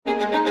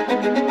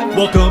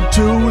Welcome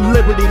to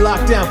Liberty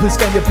Lockdown. Please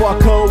scan your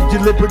barcode.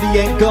 Your liberty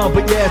ain't gone,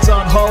 but yeah, it's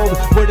on hold.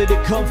 Where did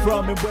it come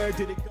from and where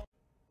did it go?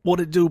 What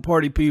it do,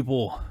 party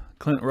people?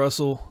 Clint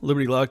Russell,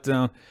 Liberty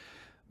Lockdown.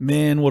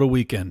 Man, what a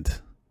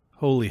weekend.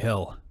 Holy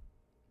hell.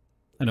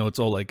 I know it's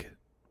all like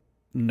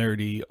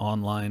nerdy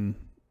online,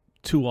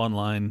 too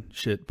online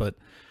shit, but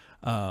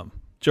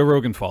Joe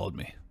Rogan followed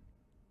me.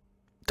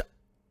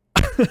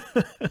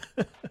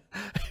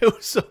 It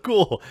was so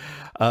cool.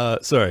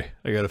 Sorry,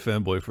 I got a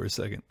fanboy for a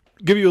second.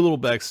 Give you a little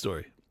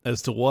backstory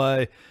as to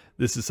why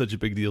this is such a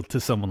big deal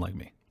to someone like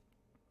me.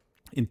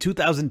 In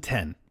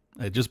 2010,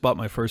 I had just bought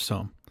my first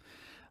home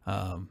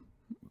a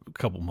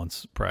couple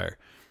months prior.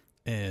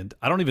 And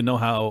I don't even know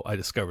how I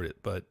discovered it,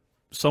 but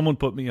someone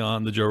put me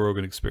on the Joe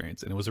Rogan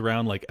Experience. And it was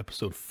around like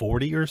episode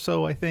 40 or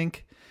so, I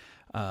think.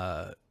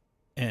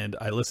 And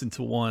I listened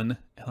to one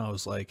and I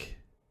was like,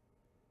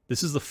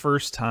 this is the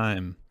first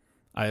time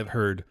I have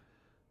heard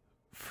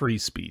free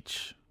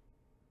speech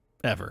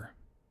ever.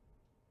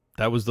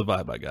 That was the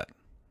vibe I got.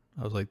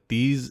 I was like,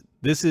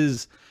 this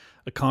is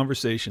a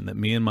conversation that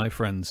me and my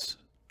friends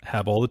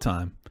have all the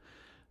time,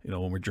 you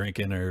know, when we're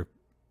drinking or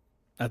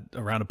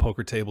around a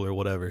poker table or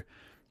whatever.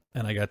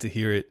 And I got to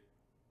hear it,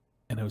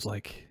 and it was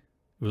like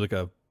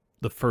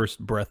the first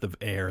breath of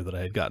air that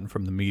I had gotten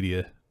from the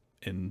media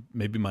in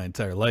maybe my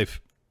entire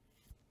life.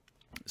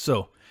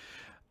 So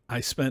I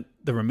spent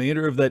the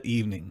remainder of that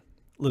evening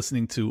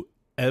listening to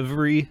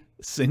every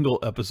single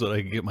episode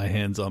I could get my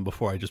hands on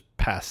before I just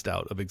passed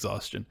out of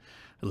exhaustion.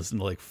 I listened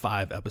to like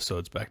 5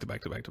 episodes back to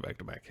back.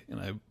 And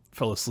I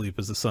fell asleep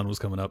as the sun was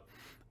coming up.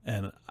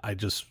 And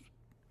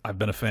I've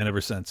been a fan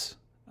ever since.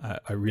 I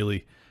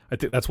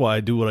think that's why I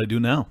do what I do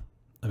now.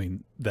 I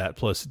mean, that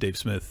plus Dave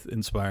Smith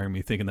inspiring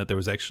me, thinking that there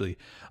was actually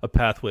a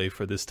pathway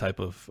for this type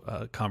of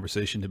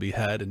conversation to be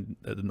had and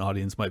that an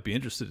audience might be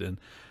interested in.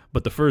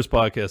 But the first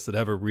podcast that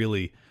ever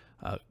really,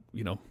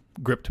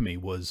 gripped me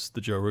was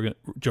the Joe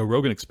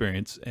Rogan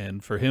Experience.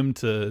 And for him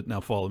to now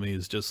follow me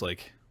is just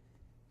like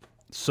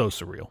so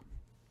surreal.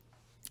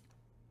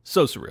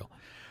 So surreal.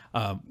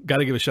 Got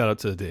to give a shout out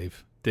to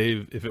Dave.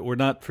 Dave, if it were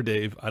not for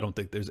Dave, I don't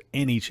think there's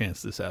any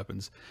chance this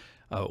happens.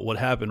 What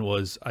happened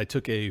was I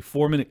took a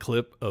 4-minute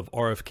clip of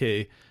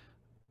RFK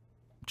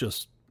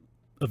just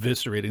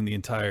eviscerating the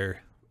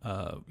entire,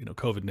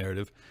 COVID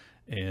narrative.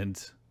 And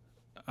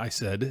I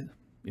said,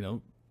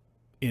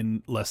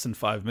 in less than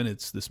 5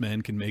 minutes, this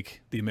man can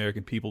make the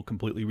American people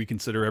completely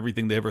reconsider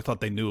everything they ever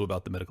thought they knew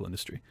about the medical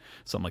industry.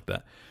 Something like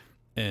that.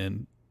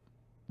 And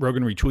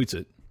Rogan retweets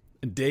it.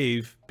 And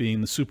Dave,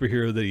 being the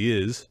superhero that he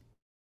is,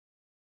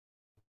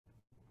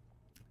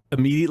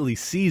 immediately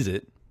sees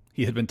it.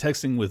 He had been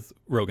texting with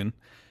Rogan.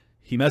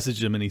 He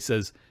messaged him and he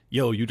says,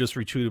 yo, you just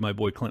retweeted my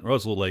boy Clint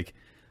Russell, like,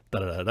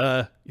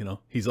 da-da-da-da,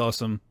 he's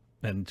awesome,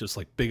 and just,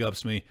 like, big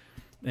ups me.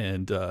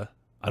 And I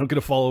don't get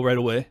a follow right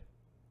away.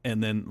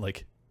 And then,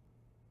 like,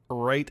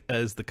 right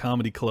as the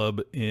comedy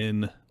club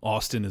in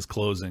Austin is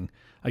closing,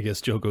 I guess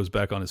Joe goes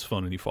back on his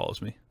phone and he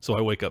follows me. So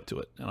I wake up to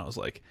it, and I was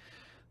like,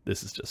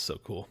 this is just so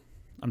cool.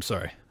 I'm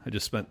sorry. I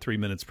just spent 3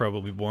 minutes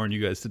probably boring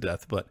you guys to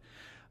death, but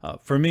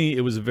for me,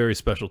 it was a very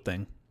special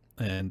thing.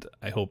 And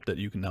I hope that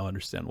you can now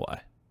understand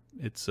why.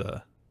 It's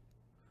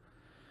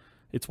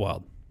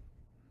wild.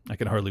 I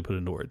can hardly put it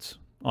into words,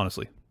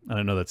 honestly. And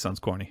I know that sounds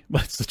corny,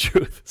 but it's the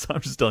truth. So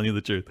I'm just telling you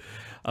the truth.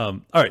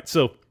 All right.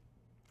 So,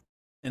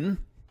 by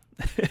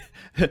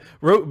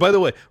the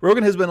way,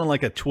 Rogan has been on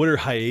like a Twitter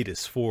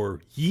hiatus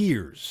for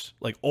years,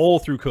 like all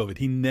through COVID.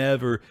 He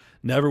never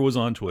was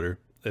on Twitter.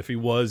 If he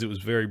was, it was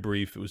very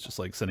brief. It was just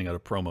like sending out a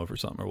promo for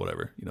something or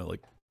whatever,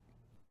 like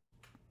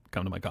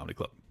come to my comedy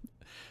club.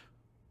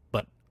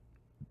 But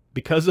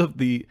because of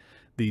the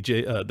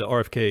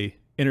RFK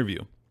interview,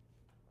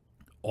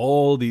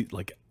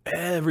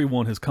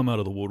 everyone has come out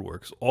of the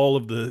woodworks. All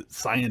of the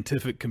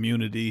scientific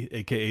community,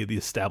 aka the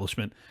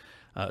establishment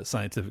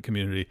scientific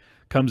community,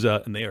 comes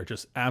out and they are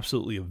just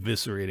absolutely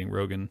eviscerating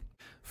Rogan.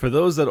 For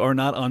those that are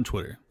not on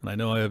Twitter, and I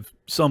know I have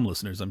some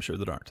listeners I'm sure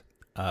that aren't,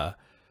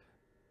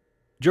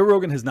 Joe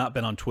Rogan has not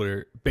been on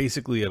Twitter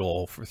basically at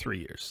all for 3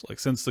 years. Like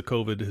since the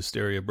COVID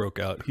hysteria broke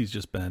out, he's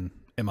just been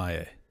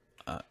MIA.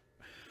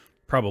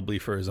 Probably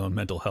for his own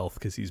mental health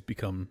because he's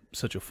become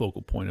such a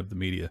focal point of the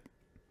media.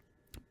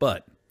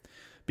 But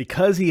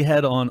because he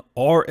had on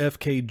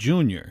RFK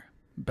Jr.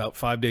 about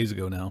 5 days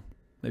ago now,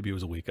 maybe it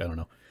was a week, I don't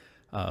know,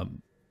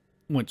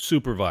 went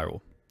super viral.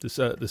 This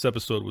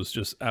episode was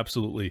just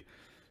absolutely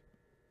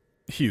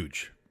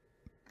huge.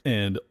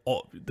 And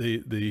all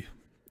the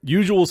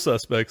usual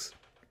suspects,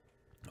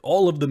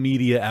 all of the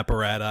media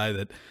apparati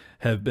that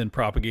have been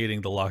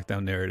propagating the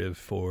lockdown narrative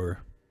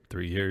for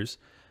 3 years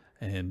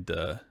and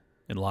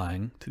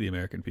lying to the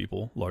American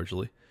people,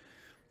 largely,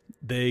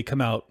 they come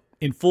out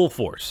in full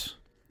force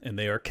and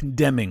they are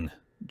condemning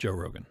Joe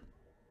Rogan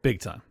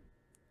big time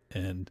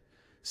and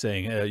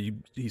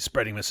saying he's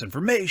spreading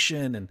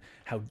misinformation and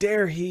how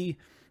dare he.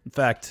 In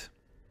fact,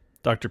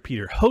 Dr.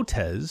 Peter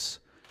Hotez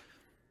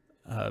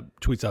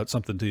tweets out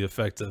something to the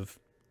effect of,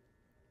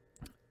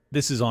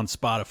 this is on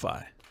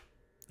Spotify.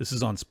 This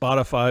is on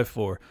Spotify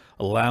for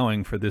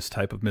allowing for this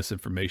type of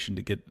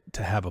misinformation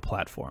to have a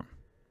platform,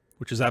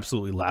 which is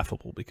absolutely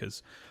laughable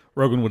because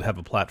Rogan would have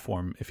a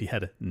platform if he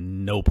had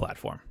no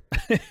platform.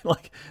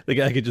 Like, the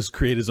guy could just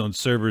create his own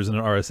servers and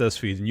an RSS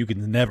feed and you could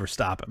never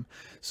stop him.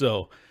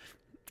 So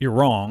you're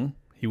wrong.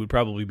 He would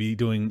probably be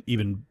doing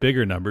even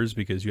bigger numbers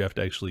because you have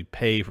to actually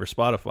pay for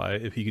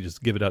Spotify. If he could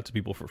just give it out to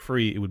people for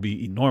free, it would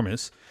be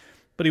enormous.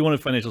 But he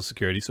wanted financial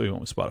security, so he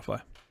went with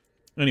Spotify.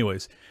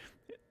 Anyways,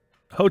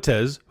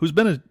 Hotez, who's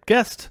been a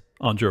guest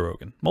on Joe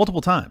Rogan multiple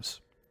times,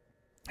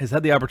 has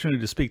had the opportunity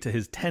to speak to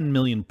his 10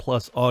 million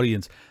plus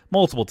audience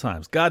multiple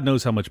times. God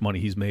knows how much money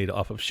he's made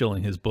off of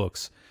shilling his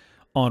books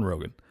on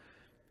Rogan.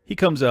 He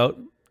comes out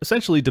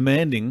essentially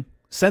demanding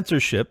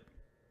censorship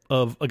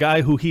of a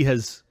guy who he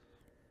has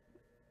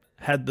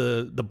had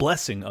the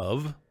blessing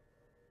of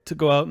to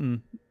go out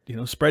and,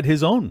 spread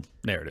his own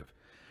narrative.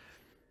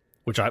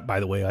 Which, by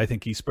the way, I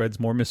think he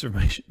spreads more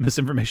misinformation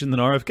than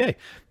RFK.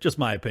 Just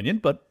my opinion,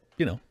 but,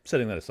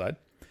 setting that aside.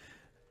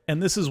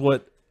 And this is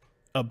what,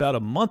 about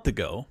a month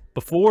ago,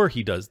 before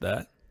he does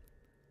that,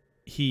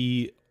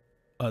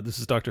 this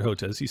is Dr.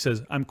 Hotez, he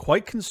says, "I'm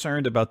quite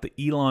concerned about the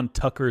Elon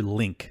Tucker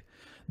link.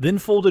 Then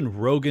fold in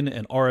Rogan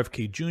and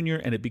RFK Jr.,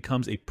 and it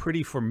becomes a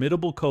pretty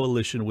formidable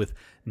coalition with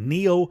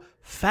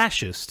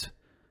neo-fascist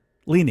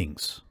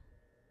leanings.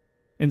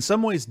 In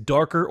some ways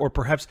darker or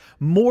perhaps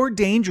more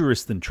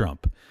dangerous than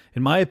Trump.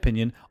 In my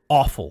opinion,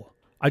 awful.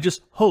 I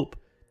just hope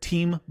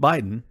Team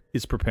Biden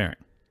is preparing."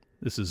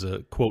 This is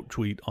a quote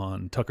tweet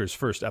on Tucker's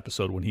first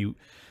episode when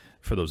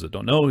for those that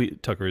don't know,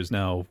 Tucker is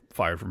now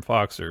fired from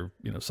Fox or,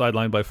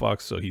 sidelined by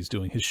Fox. So he's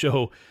doing his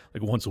show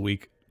like once a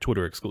week,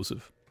 Twitter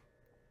exclusive.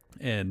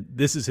 And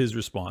this is his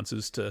response,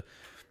 is to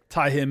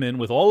tie him in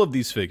with all of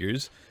these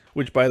figures,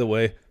 which, by the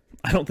way,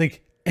 I don't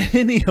think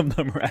any of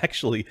them are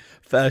actually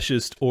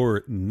fascist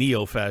or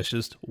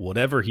neo-fascist,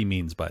 whatever he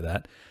means by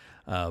that.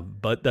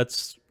 But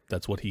that's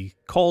what he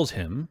calls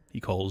him. He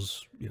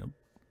calls,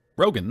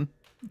 Rogan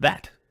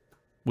that,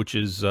 which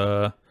is,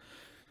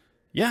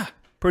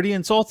 pretty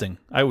insulting,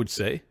 I would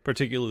say,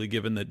 particularly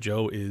given that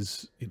Joe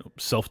is,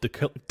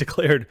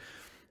 self-declared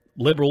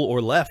liberal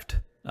or left.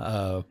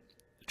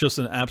 Just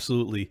an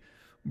absolutely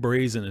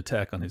brazen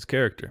attack on his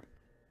character.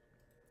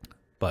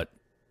 But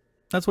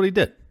that's what he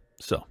did.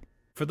 So,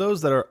 for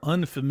those that are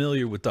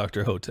unfamiliar with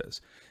Dr.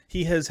 Hotez,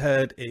 he has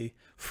had a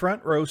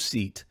front row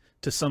seat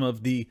to some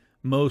of the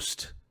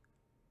most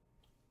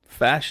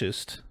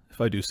fascist,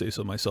 if I do say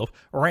so myself,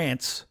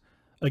 rants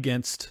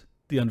against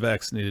the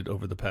unvaccinated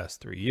over the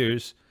past 3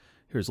 years.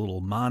 Here's a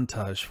little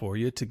montage for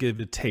you to give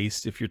a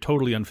taste if you're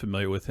totally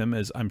unfamiliar with him,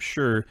 as I'm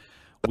sure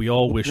we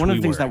all wish we were. One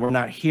of the things that we're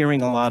not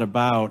hearing a lot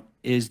about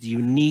is the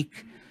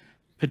unique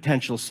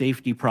potential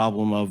safety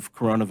problem of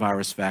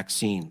coronavirus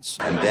vaccines.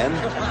 And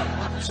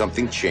then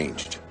something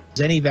changed.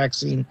 Any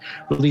vaccine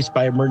released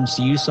by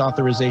emergency use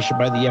authorization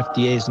by the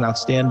FDA is an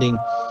outstanding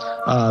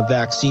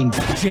vaccine.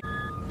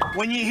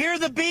 When you hear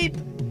the beep,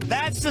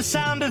 that's the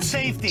sound of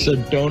safety. So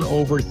don't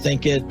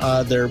overthink it.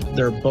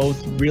 They're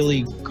both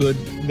really good.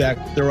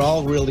 They're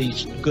all really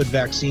good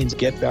vaccines.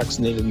 Get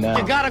vaccinated now.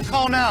 You gotta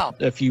call now.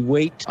 If you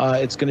wait,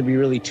 it's going to be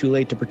really too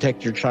late to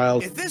protect your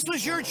child. If this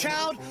was your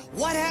child,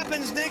 what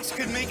happens next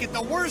could make it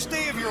the worst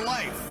day of your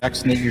life.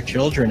 Vaccinate your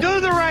children. Do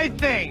the right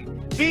thing.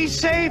 Be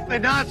safe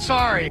and not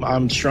sorry.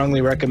 I'm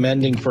strongly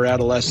recommending for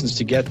adolescents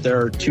to get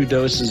their 2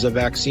 doses of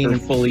vaccine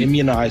and fully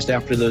immunized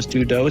after those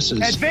 2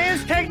 doses.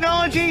 Advanced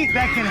technology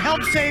that can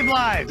help save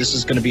lives. This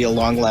is going to be a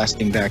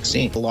long-lasting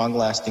vaccine. A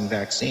long-lasting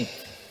vaccine.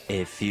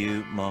 A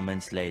few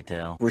moments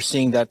later. We're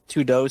seeing that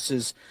 2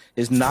 doses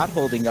is not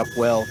holding up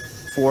well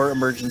for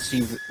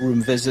emergency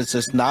room visits.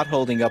 It's not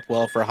holding up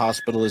well for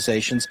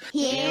hospitalizations.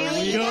 Here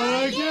we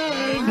go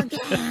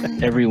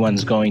again.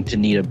 Everyone's going to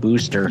need a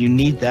booster. You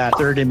need that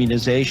 3rd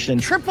immunization.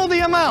 Triple the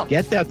amount.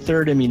 Get that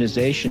 3rd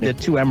immunization. The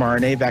 2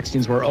 mRNA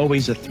vaccines were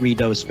always a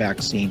 3-dose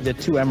vaccine. The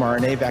 2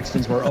 mRNA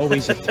vaccines were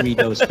always a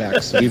 3-dose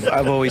vaccine.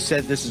 I've always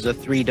said this is a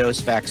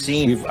 3-dose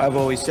vaccine. I've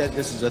always said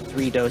this is a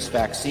 3-dose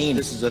vaccine.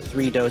 This is a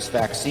 3-dose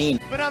vaccine.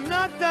 But I'm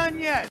not done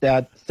yet.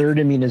 That 3rd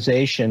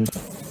immunization,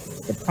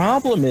 the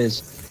problem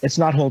is it's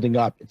not holding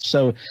up.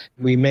 So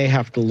we may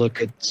have to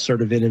look at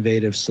sort of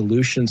innovative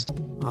solutions.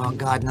 Oh,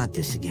 God, not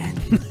this again.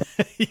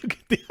 You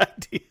get the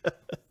idea.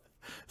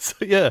 So,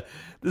 yeah,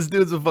 this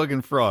dude's a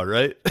fucking fraud,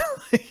 right?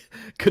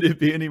 Could it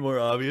be any more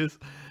obvious?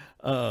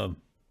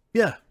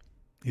 Yeah,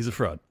 he's a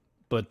fraud.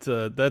 But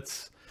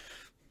that's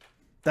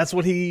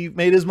what he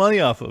made his money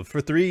off of for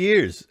 3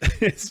 years.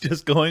 It's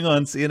just going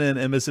on CNN,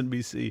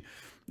 MSNBC,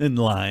 and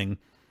lying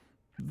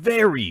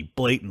very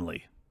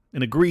blatantly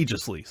and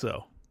egregiously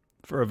so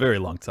for a very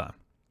long time.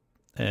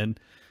 And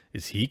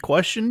is he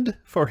questioned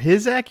for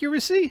his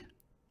accuracy?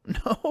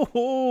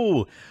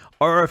 No.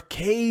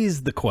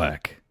 RFK's the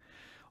quack.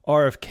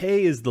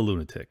 RFK is the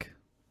lunatic,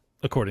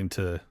 according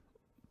to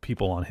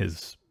people on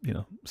his,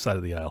 side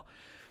of the aisle.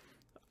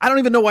 I don't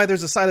even know why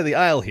there's a side of the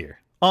aisle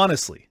here,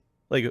 honestly.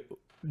 Like,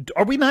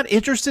 are we not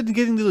interested in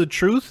getting to the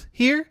truth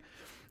here?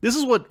 This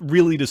is what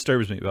really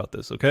disturbs me about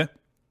this, okay?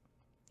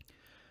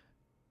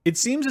 It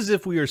seems as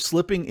if we are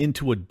slipping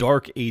into a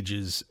dark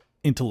ages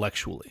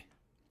intellectually.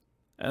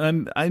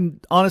 And I'm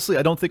honestly,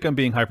 I don't think I'm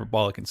being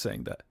hyperbolic in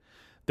saying that.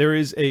 There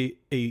is a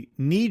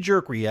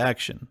knee-jerk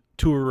reaction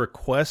to a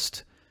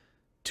request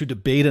to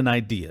debate an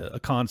idea, a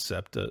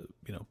concept,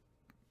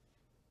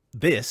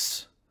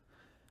 this,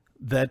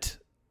 that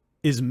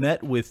is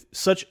met with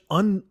such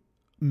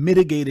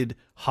unmitigated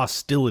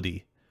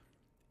hostility.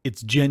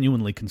 It's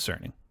genuinely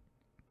concerning.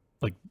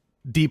 Like,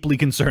 deeply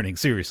concerning,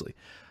 seriously.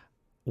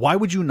 Why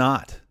would you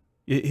not?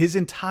 His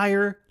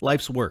entire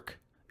life's work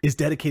is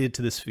dedicated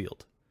to this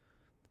field.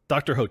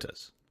 Dr.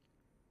 Hotez.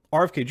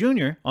 RFK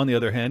Jr., on the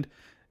other hand,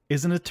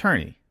 is an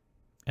attorney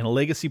and a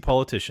legacy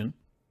politician.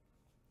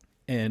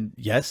 And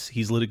yes,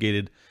 he's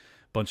litigated a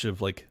bunch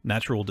of like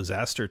natural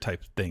disaster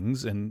type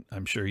things, and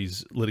I'm sure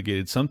he's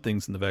litigated some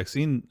things in the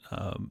vaccine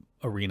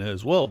arena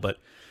as well, but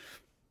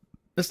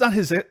it's not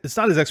his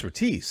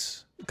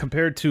expertise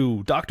compared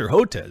to Dr.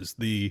 Hotez,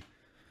 the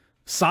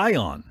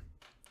scion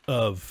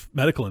of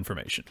medical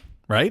information,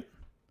 right?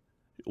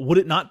 Would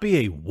it not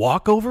be a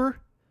walkover?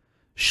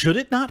 Should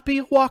it not be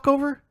a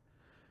walkover?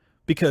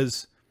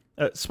 Because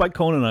Spike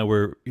Cohen and I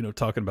were,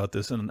 talking about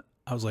this, and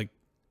I was like,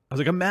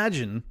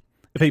 imagine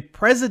if a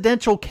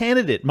presidential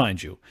candidate,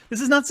 mind you,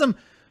 this is not some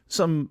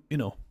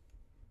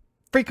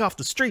freak off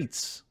the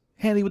streets,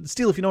 handy with the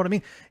steel, if you know what I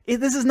mean.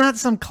 This is not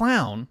some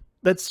clown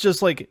that's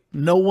just like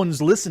no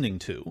one's listening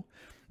to.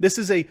 This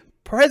is a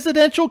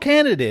presidential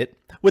candidate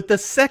with the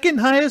second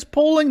highest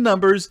polling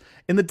numbers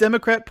in the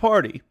Democrat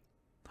Party,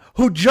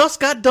 who just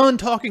got done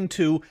talking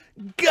to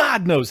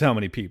God knows how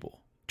many people.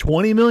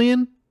 20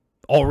 million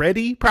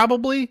already,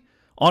 probably,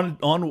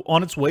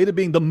 on its way to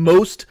being the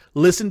most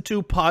listened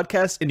to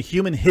podcast in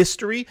human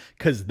history,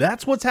 because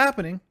that's what's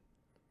happening.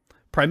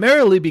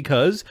 Primarily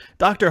because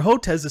Dr.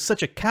 Hotez is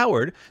such a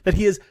coward that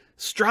he has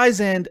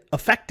Streisand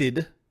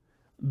affected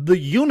the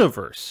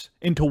universe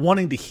into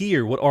wanting to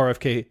hear what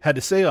RFK had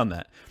to say on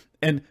that.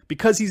 And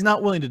because he's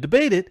not willing to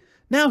debate it,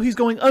 now he's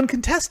going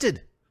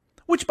uncontested.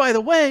 Which, by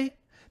the way,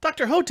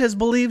 Dr. Hotez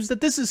believes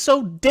that this is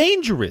so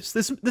dangerous.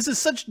 This is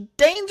such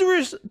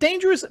dangerous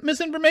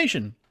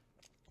misinformation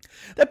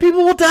that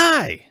people will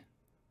die.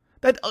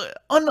 That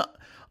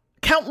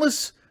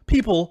countless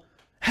people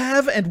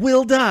have and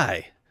will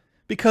die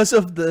because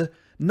of the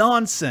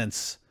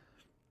nonsense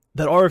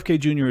that RFK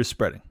Jr. is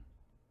spreading.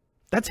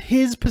 That's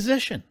his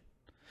position.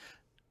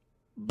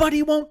 But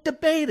he won't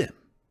debate him.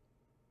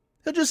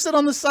 He'll just sit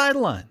on the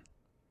sideline.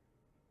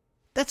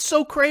 That's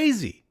so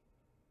crazy.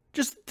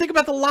 Just think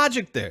about the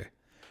logic there.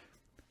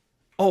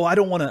 Oh, I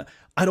don't want to,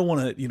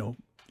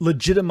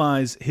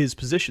 legitimize his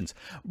positions.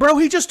 Bro,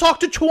 he just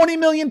talked to 20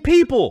 million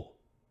people.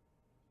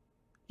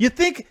 You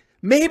think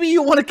maybe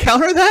you want to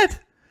counter that?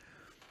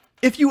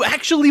 If you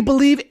actually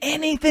believe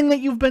anything that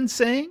you've been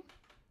saying,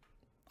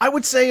 I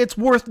would say it's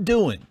worth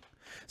doing.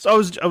 So I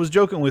was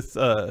joking with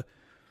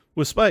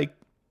Spike.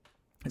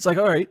 It's like,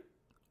 all right,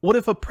 what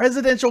if a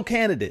presidential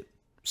candidate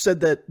said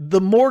that the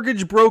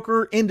mortgage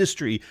broker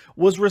industry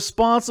was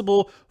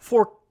responsible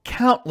for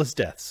countless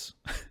deaths?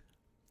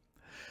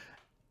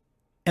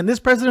 And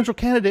this presidential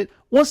candidate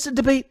wants to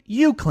debate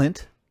you,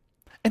 Clint.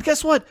 And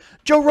guess what?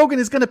 Joe Rogan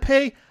is going to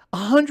pay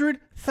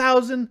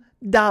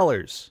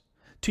 $100,000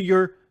 to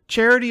your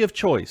charity of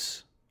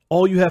choice.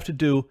 All you have to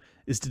do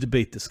is to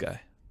debate this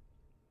guy.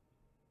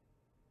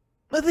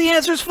 But the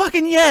answer is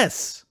fucking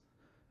yes.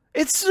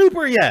 It's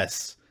super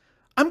yes.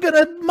 I'm going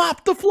to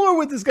mop the floor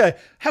with this guy.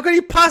 How could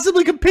he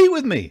possibly compete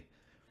with me?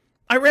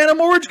 I ran a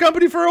mortgage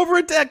company for over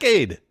a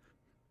decade.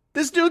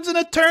 This dude's an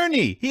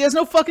attorney. He has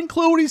no fucking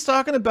clue what he's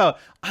talking about.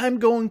 I'm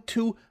going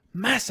to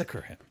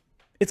massacre him.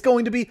 It's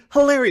going to be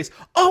hilarious.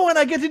 Oh, and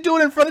I get to do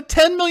it in front of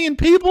 10 million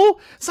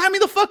people? Sign me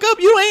the fuck up.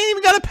 You ain't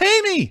even got to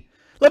pay me.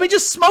 Let me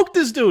just smoke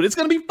this dude. It's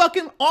going to be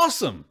fucking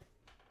awesome.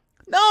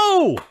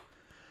 No,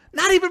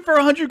 not even for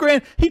 100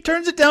 grand. He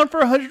turns it down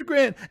for 100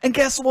 grand. And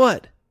guess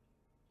what?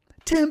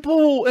 Tim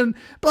Pool and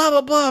blah,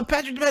 blah, blah,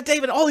 Patrick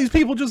David, all these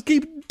people just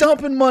keep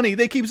dumping money.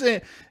 They keep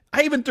saying,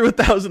 I even threw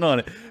 1,000 on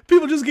it.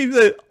 People just keep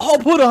saying, I'll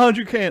put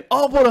 100 grand.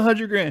 I'll put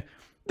 100 grand.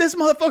 This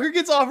motherfucker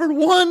gets offered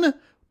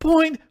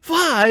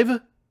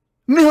 $1.5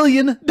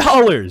 million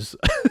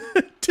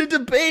to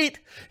debate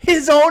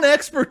his own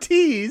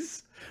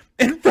expertise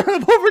in front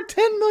of over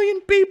 10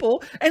 million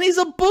people, and he's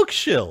a book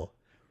shill.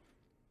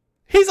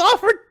 He's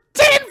offered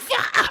 10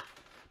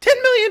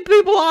 million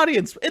people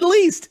audience, at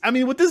least. I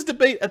mean, with this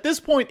debate, at this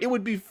point, it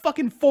would be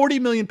fucking 40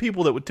 million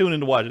people that would tune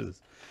in to watch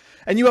this.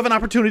 And you have an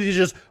opportunity to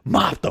just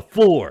mop the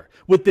floor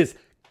with this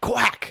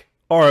quack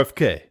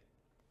RFK.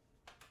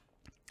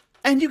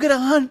 And you get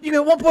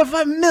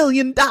 $1.5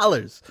 million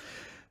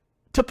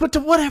to put to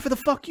whatever the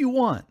fuck you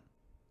want.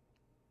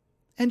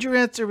 And your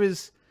answer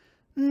is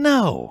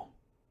no.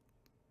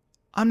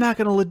 I'm not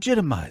going to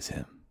legitimize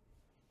him.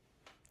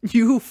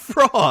 You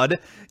fraud,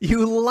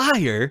 you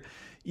liar,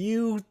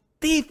 you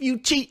thief, you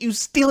cheat, you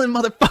stealing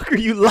motherfucker,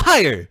 you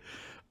liar.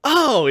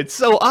 Oh, it's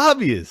so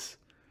obvious.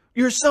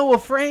 You're so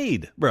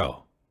afraid,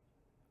 bro.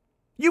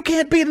 You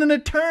can't beat an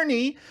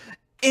attorney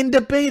in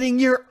debating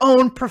your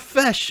own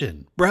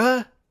profession,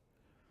 bruh.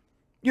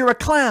 You're a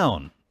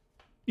clown.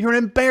 You're an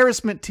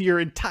embarrassment to your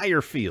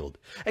entire field.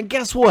 And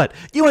guess what?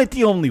 You ain't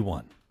the only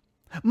one.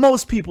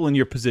 Most people in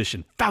your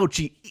position,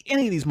 Fauci,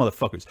 any of these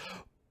motherfuckers,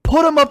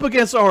 put them up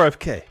against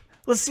RFK.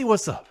 Let's see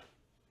what's up.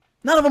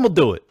 None of them will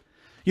do it.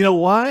 You know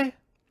why?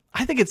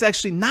 I think it's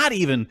actually not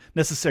even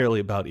necessarily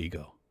about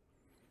ego.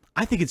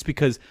 I think it's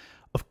because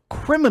of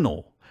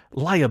criminal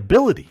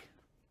liability.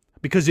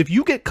 Because if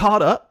you get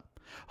caught up,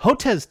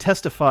 Hotez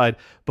testified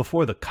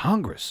before the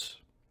Congress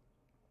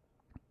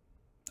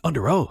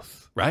under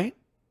oath, right?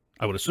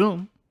 I would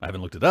assume. I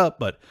haven't looked it up,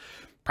 but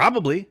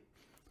probably.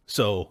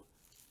 So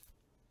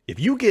if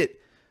you get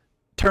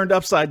turned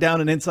upside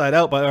down and inside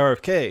out by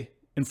RFK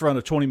in front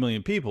of 20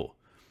 million people,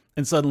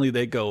 and suddenly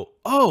they go,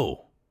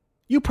 oh,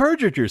 you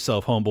perjured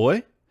yourself,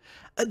 homeboy.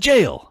 A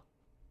jail.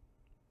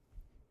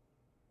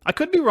 I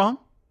could be wrong.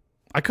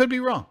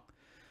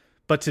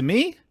 But to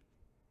me,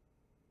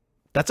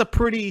 that's a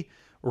pretty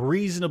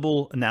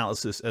reasonable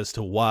analysis as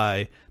to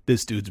why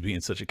this dude's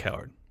being such a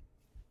coward.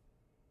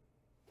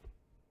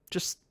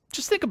 Just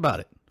think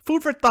about it.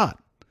 Food for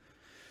thought.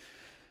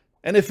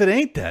 And if it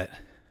ain't that,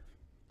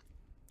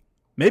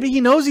 maybe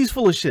he knows he's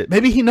full of shit.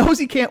 Maybe he knows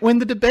he can't win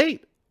the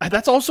debate.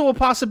 That's also a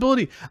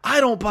possibility.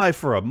 I don't buy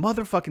for a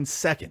motherfucking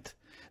second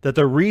that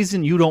the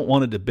reason you don't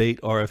want to debate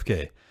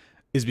RFK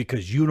is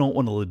because you don't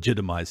want to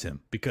legitimize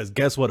him. Because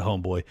guess what,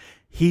 homeboy?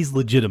 He's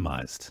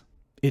legitimized.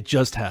 It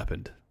just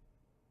happened.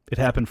 It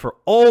happened for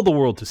all the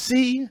world to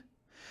see.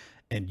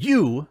 And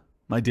you,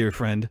 my dear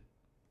friend,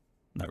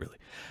 not really,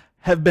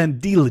 have been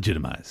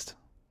delegitimized.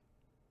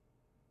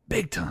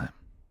 Big time.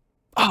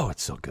 Oh,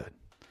 it's so good.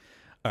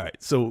 All right,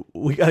 so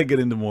we got to get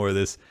into more of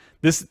this.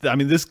 This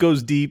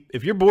goes deep.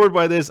 If you're bored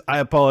by this, I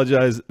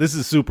apologize. This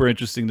is super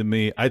interesting to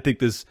me. I think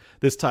this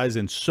ties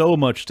in so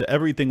much to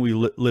everything we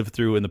lived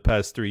through in the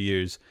past 3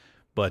 years.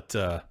 But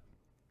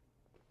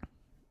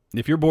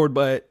if you're bored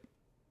by it,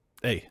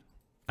 hey,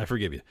 I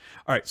forgive you.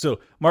 All right, so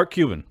Mark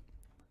Cuban,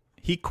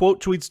 he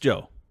quote tweets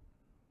Joe.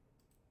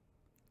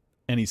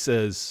 And he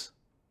says,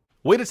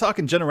 way to talk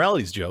in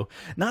generalities, Joe.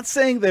 Not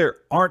saying there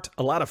aren't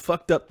a lot of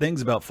fucked up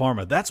things about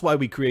pharma. That's why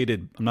we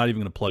created, I'm not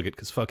even going to plug it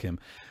because fuck him.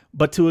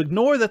 But to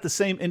ignore that the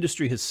same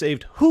industry has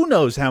saved who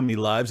knows how many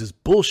lives is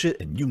bullshit,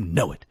 and you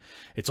know it.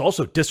 It's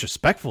also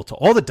disrespectful to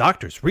all the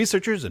doctors,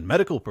 researchers, and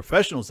medical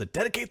professionals that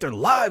dedicate their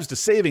lives to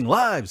saving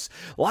lives,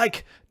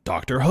 like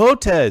Dr.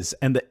 Hotez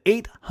and the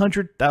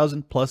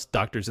 800,000 plus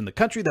doctors in the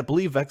country that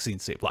believe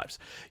vaccines save lives.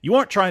 You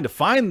aren't trying to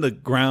find the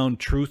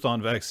ground truth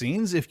on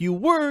vaccines. If you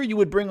were, you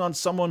would bring on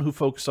someone who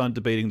focused on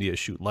debating the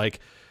issue, like,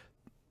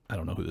 I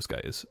don't know who this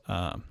guy is.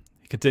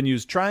 He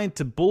continues, trying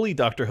to bully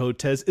Dr.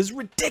 Hotez is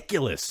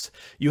ridiculous.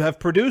 You have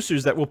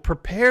producers that will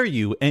prepare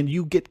you, and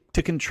you get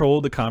to control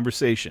the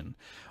conversation.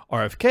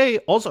 RFK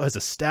also has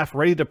a staff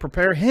ready to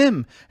prepare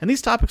him, and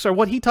these topics are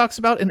what he talks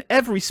about in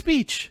every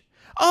speech.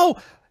 Oh,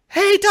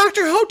 hey,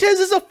 Dr.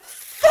 Hotez is a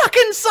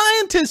fucking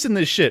scientist in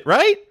this shit,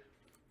 right?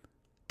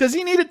 Does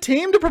he need a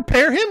team to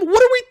prepare him?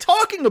 What are we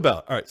talking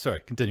about? All right, sorry,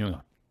 continuing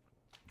on.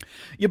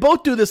 You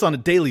both do this on a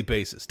daily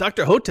basis.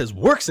 Dr. Hotez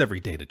works every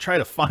day to try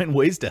to find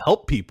ways to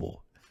help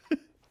people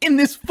in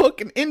this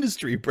fucking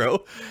industry,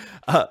 bro.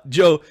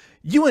 Joe,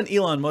 you and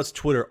Elon Musk's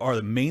Twitter are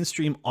the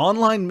mainstream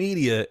online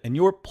media, and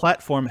your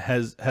platform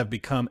have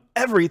become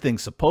everything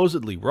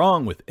supposedly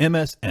wrong with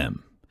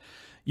MSM.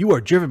 You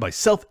are driven by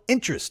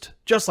self-interest,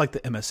 just like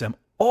the MSM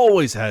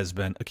always has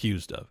been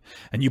accused of.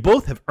 And you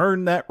both have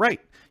earned that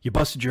right. You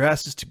busted your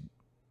asses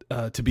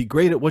to be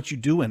great at what you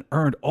do and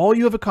earned all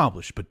you have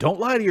accomplished. But don't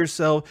lie to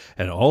yourself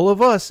and all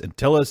of us and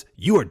tell us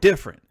you are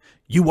different.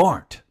 You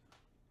aren't.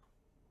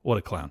 What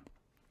a clown.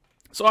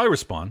 So I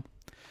respond,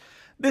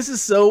 this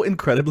is so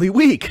incredibly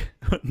weak.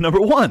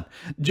 Number one,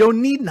 Joe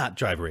need not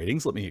drive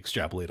ratings. Let me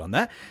extrapolate on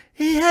that.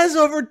 He has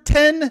over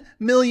 10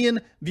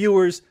 million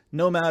viewers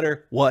no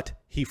matter what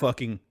he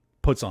fucking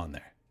puts on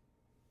there.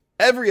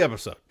 Every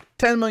episode,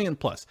 10 million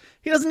plus.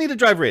 He doesn't need to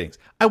drive ratings.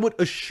 I would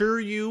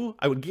assure you,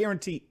 I would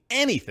guarantee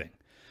anything,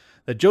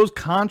 that Joe's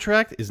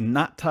contract is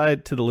not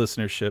tied to the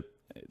listenership.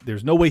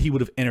 There's no way he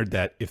would have entered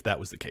that if that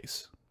was the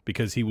case.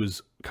 Because he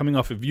was coming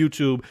off of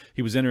YouTube.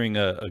 He was entering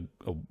a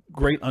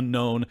great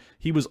unknown.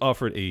 He was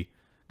offered a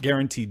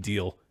guaranteed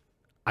deal.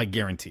 I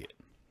guarantee it.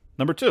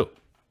 Number two,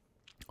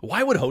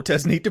 why would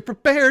Hotez need to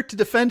prepare to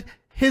defend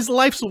his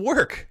life's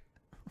work?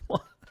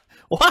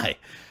 Why?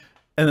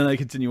 And then I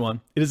continue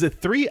on. It is a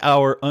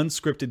 3-hour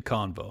unscripted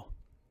convo.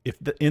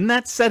 In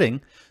that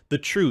setting, the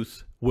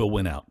truth will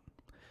win out.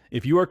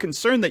 If you are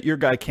concerned that your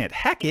guy can't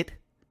hack it,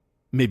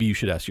 maybe you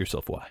should ask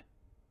yourself why.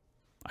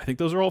 I think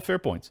those are all fair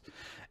points.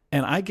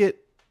 And I get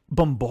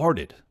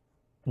bombarded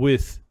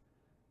with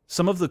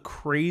some of the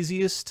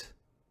craziest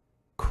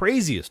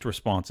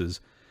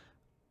responses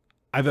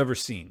I've ever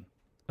seen.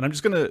 And I'm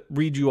just going to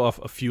read you off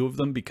a few of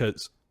them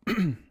because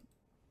I'm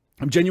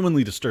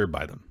genuinely disturbed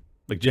by them.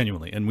 Like,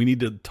 genuinely. And we need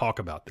to talk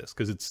about this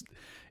because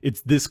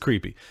it's this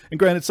creepy. And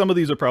granted, some of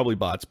these are probably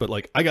bots, but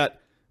like I got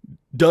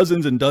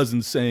dozens and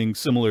dozens saying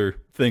similar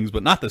things,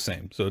 but not the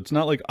same. So it's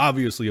not like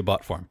obviously a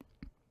bot farm.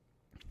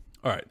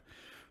 All right.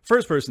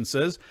 First person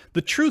says,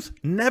 the truth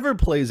never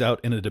plays out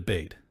in a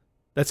debate.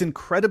 That's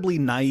incredibly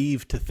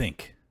naive to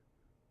think.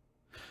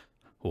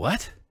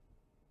 What?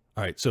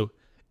 All right, so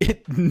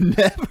it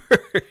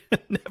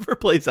never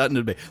plays out in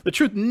a debate. The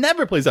truth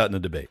never plays out in a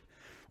debate.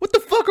 What the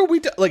fuck are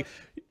we like?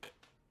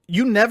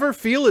 You never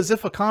feel as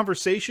if a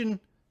conversation,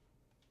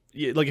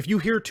 like if you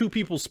hear two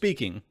people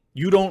speaking,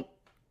 you don't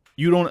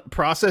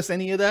process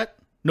any of that.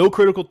 No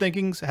critical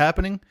thinking's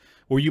happening,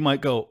 where you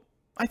might go,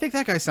 I think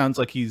that guy sounds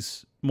like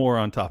he's more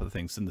on top of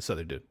things than this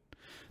other dude.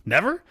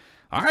 Never?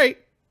 All right.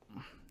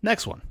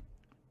 Next one.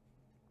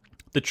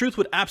 The truth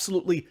would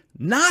absolutely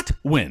not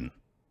win.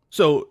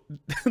 So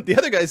the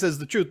other guy says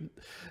the truth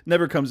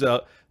never comes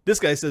out. This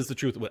guy says the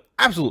truth would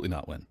absolutely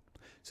not win.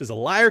 He says a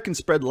liar can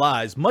spread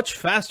lies much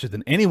faster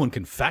than anyone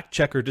can fact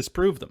check or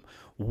disprove them.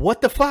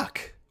 What the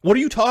fuck? What are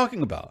you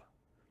talking about?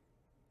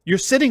 You're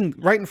sitting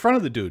right in front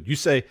of the dude. You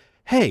say,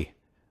 hey,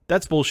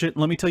 that's bullshit,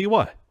 and let me tell you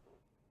why.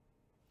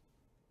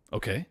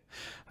 Okay,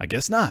 I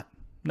guess not.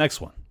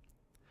 Next one.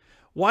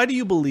 Why do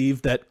you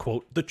believe that,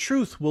 quote, the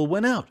truth will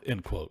win out,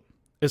 end quote,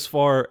 as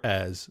far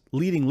as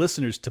leading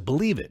listeners to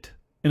believe it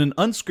in an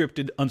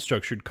unscripted,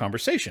 unstructured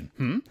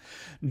conversation?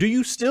 Do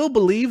you still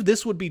believe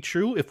this would be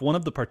true if one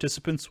of the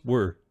participants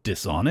were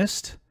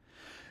dishonest?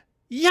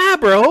 Yeah,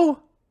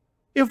 bro.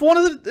 If one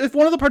of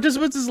the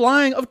participants is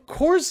lying, of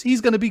course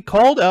he's going to be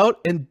called out,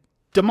 and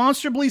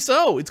demonstrably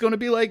so. It's going to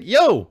be like,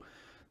 yo,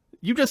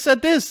 you just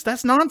said this.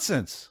 That's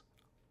nonsense.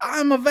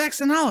 I'm a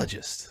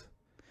vaccinologist.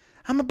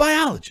 I'm a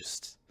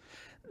biologist.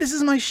 This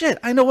is my shit.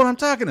 I know what I'm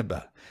talking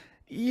about.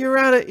 You're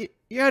out of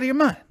your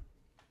mind.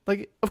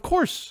 Like, of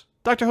course,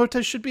 Dr.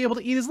 Hotez should be able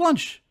to eat his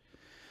lunch.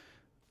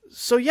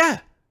 So yeah,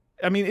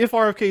 I mean, if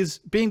RFK is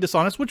being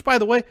dishonest, which by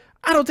the way,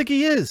 I don't think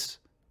he is.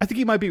 I think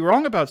he might be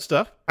wrong about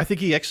stuff. I think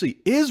he actually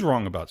is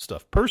wrong about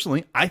stuff.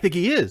 Personally, I think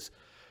he is.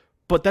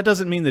 But that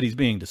doesn't mean that he's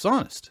being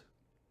dishonest.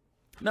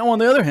 Now, on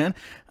the other hand,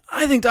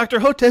 I think Dr.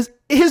 Hotez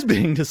is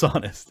being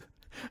dishonest.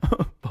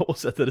 But we'll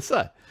set that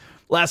aside.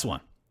 Last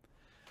one.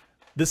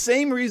 The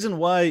same reason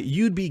why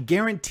you'd be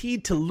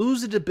guaranteed to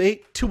lose a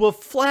debate to a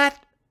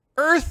flat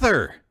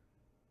earther.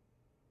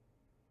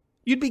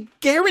 You'd be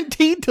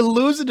guaranteed to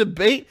lose a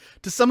debate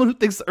to someone who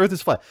thinks the earth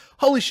is flat.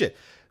 Holy shit.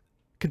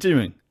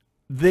 Continuing.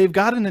 They've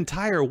got an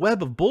entire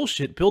web of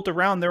bullshit built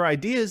around their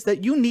ideas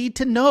that you need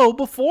to know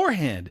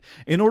beforehand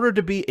in order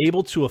to be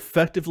able to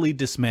effectively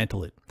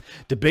dismantle it.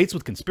 Debates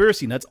with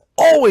conspiracy nuts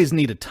always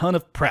need a ton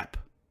of prep.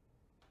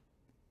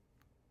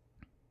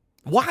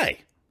 Why?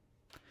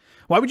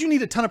 Why would you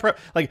need a ton of prep?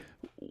 Like,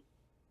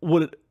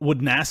 would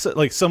NASA,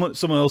 like someone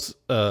else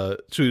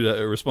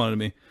responded to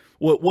me,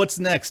 what's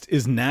next?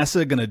 Is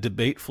NASA going to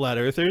debate flat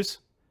earthers?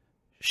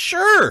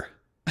 Sure.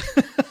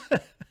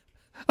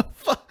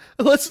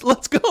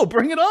 Let's go.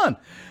 Bring it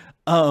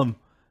on.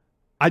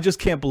 I just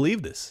can't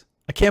believe this.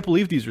 I can't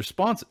believe these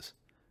responses.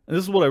 And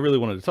this is what I really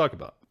wanted to talk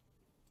about.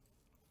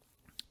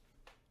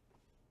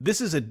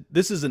 This is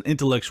an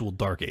intellectual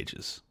dark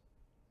ages.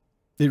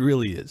 It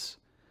really is.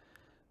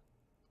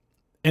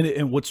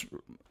 And what's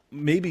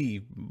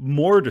maybe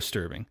more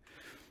disturbing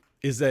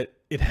is that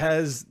it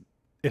has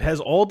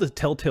all the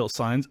telltale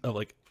signs of,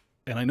 like,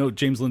 and I know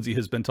James Lindsay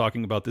has been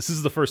talking about this. This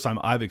is the first time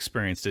I've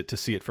experienced it to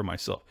see it for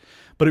myself.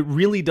 But it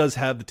really does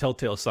have the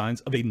telltale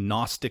signs of a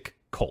Gnostic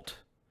cult.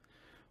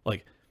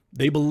 Like,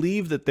 they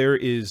believe that there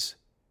is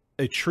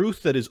a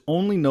truth that is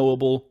only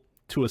knowable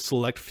to a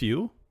select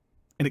few,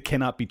 and it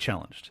cannot be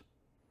challenged.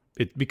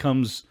 It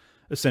becomes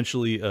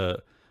essentially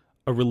a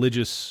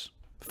religious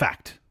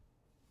fact,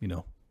 you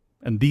know.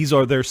 And these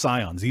are their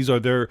scions. These are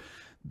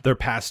their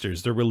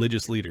pastors, their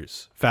religious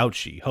leaders.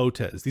 Fauci,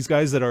 Hotez, these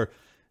guys that are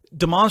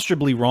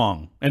demonstrably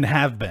wrong and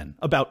have been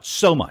about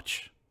so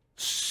much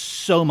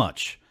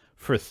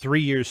for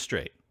 3 years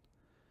straight.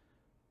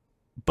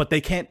 But they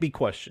can't be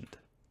questioned.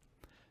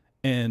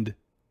 And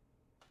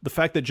the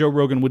fact that Joe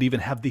Rogan would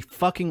even have the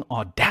fucking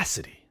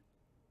audacity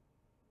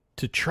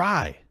to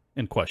try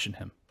and question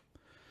him,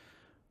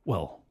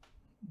 well,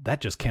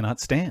 that just cannot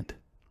stand.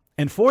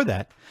 And for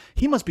that,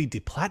 he must be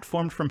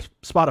deplatformed from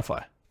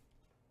Spotify.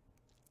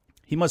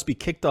 He must be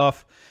kicked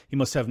off. He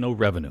must have no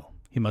revenue.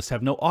 He must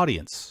have no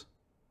audience.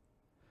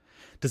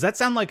 Does that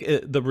sound like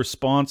the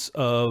response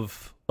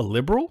of a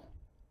liberal?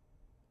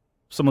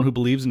 Someone who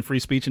believes in free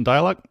speech and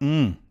dialogue?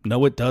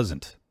 No, it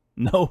doesn't.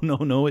 No,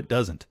 it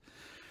doesn't.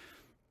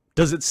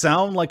 Does it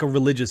sound like a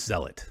religious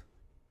zealot?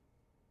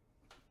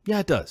 Yeah,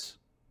 it does.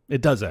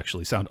 It does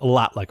actually sound a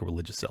lot like a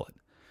religious zealot.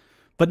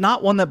 But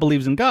not one that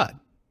believes in God,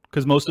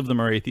 because most of them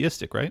are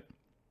atheistic, right?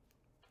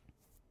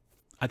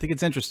 I think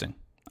it's interesting.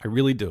 I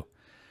really do.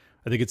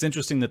 I think it's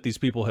interesting that these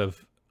people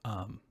have,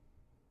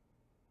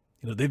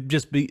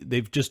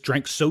 they've just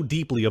drank so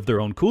deeply of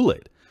their own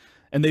Kool-Aid,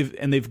 and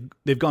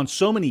they've gone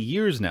so many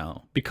years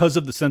now because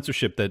of the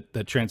censorship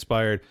that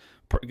transpired,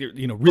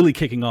 really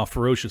kicking off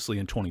ferociously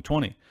in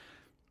 2020.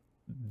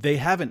 They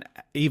haven't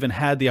even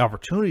had the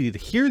opportunity to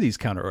hear these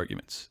counter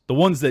arguments, the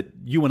ones that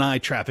you and I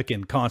traffic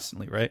in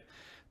constantly, right?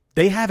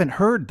 They haven't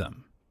heard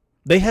them.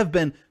 They have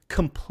been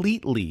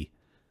completely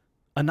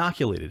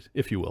inoculated,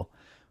 if you will,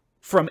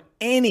 from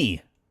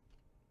any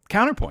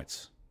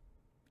counterpoints,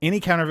 any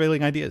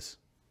countervailing ideas.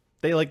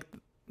 They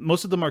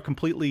most of them are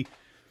completely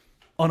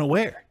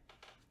unaware.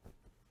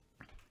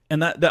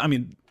 And that I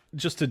mean,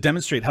 just to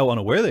demonstrate how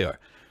unaware they are,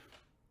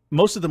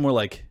 most of them were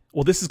like,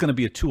 well, this is going to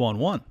be a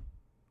 2-on-1,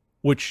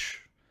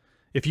 which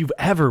if you've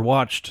ever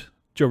watched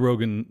Joe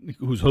Rogan,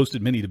 who's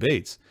hosted many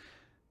debates,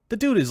 the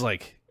dude is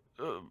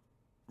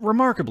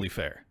remarkably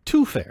fair,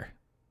 too fair.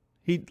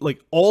 He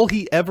all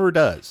he ever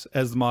does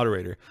as the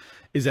moderator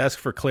is ask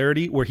for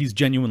clarity where he's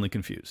genuinely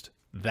confused.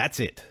 That's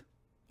it.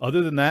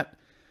 Other than that,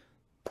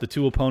 the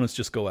two opponents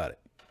just go at it.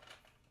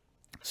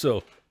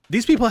 So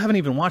these people haven't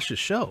even watched his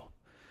show.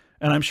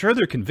 And I'm sure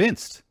they're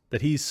convinced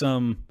that he's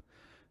some,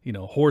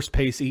 horse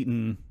pace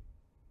eating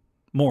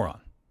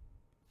moron.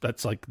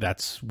 That's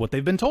what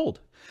they've been told.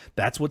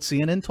 That's what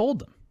CNN told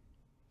them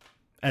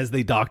as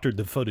they doctored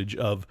the footage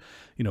of,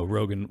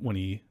 Rogan when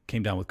he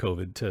came down with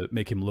COVID to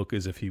make him look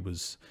as if he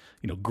was,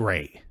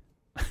 gray.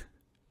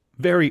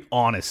 Very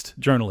honest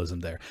journalism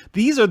there.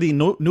 These are the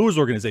news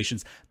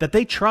organizations that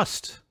they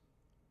trust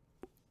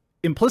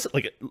implicit,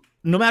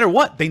 no matter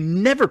what. They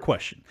never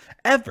question,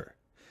 ever.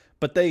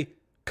 But they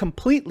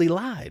completely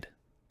lied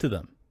to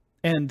them,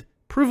 and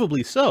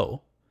provably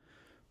so.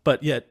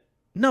 But yet,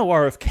 no,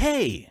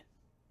 RFK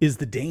is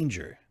the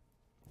danger.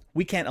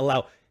 We can't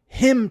allow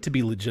him to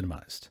be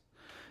legitimized,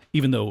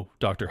 even though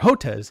Dr.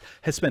 Hotez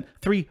has spent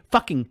 3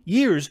 fucking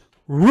years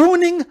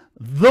ruining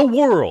the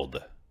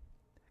world.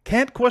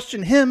 Can't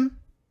question him.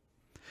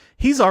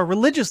 He's our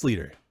religious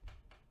leader.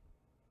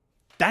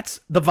 That's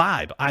the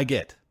vibe I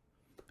get.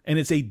 And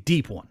it's a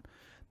deep one.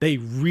 They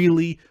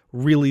really,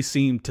 really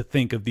seem to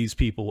think of these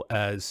people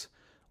as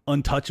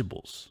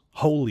untouchables,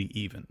 holy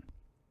even.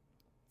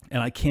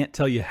 And I can't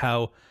tell you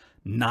how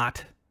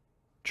not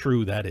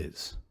true that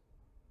is.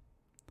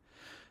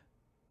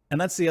 And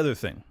that's the other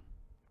thing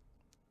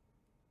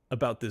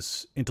about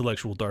this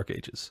intellectual dark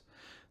ages.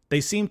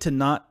 They seem to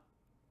not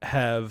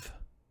have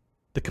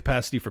the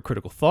capacity for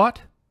critical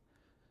thought,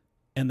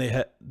 and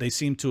they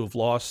seem to have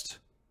lost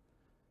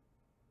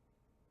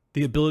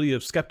the ability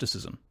of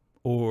skepticism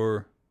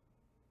or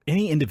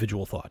any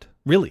individual thought,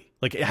 really,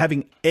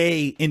 having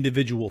a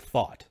individual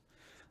thought.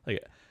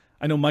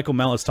 I know Michael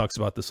Malice talks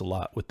about this a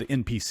lot with the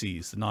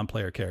NPCs, the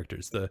non-player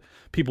characters, the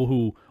people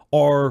who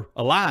are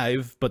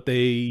alive, but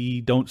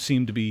they don't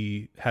seem to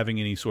be having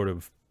any sort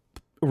of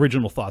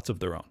original thoughts of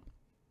their own.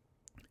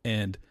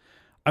 And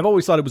I've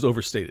always thought it was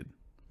overstated.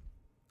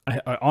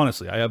 I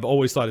honestly, I have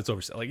always thought it's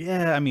overstated.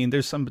 Yeah, I mean,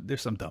 there's some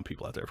dumb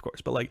people out there, of course,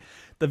 but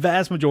the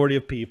vast majority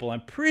of people,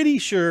 I'm pretty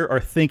sure, are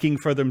thinking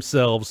for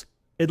themselves,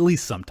 at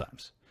least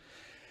sometimes.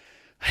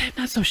 I'm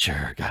not so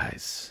sure,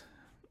 guys.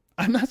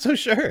 I'm not so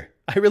sure.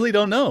 I really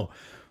don't know.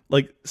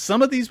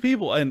 Some of these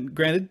people, and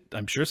granted,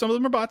 I'm sure some of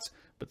them are bots,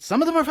 but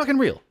some of them are fucking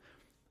real.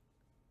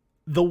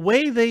 The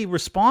way they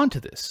respond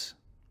to this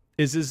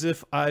is as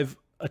if I've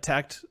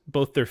attacked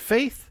both their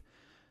faith,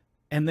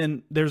 and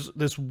then there's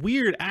this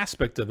weird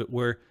aspect of it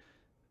where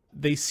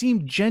they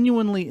seem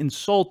genuinely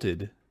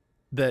insulted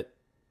that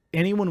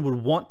anyone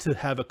would want to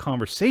have a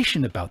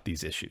conversation about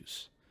these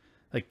issues.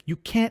 You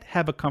can't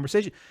have a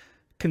conversation.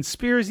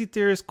 Conspiracy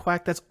theorists,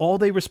 quack, that's all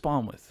they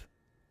respond with.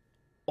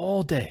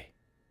 All day.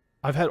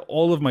 I've had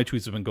all of my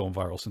tweets have been going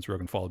viral since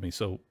Rogan followed me,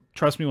 so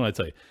trust me when I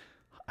tell you,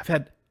 I've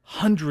had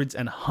hundreds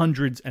and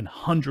hundreds and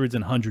hundreds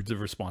and hundreds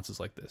of responses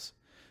like this.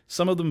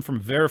 Some of them from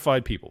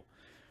verified people.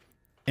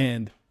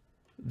 And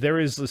there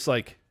is this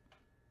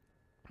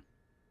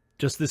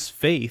just this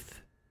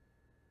faith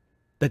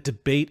that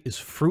debate is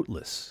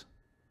fruitless.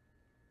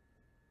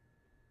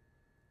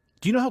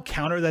 Do you know how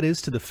counter that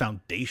is to the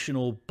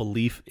foundational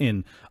belief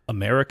in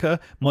America,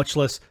 much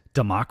less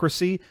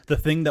democracy, the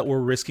thing that we're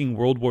risking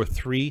World War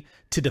III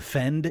to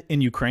defend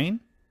in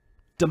Ukraine?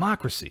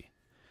 Democracy,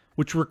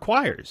 which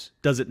requires,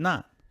 does it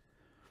not,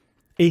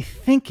 a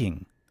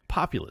thinking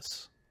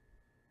populace.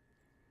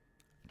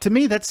 To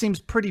me, that seems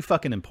pretty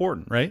fucking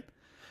important, right?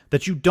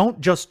 That you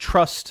don't just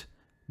trust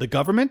the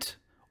government,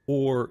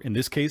 or in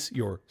this case,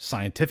 your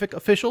scientific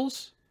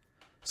officials.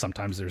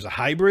 Sometimes there's a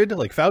hybrid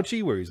like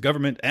Fauci where he's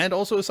government and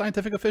also a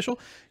scientific official.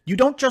 You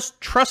don't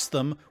just trust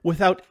them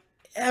without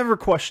ever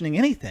questioning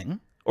anything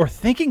or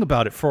thinking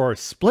about it for a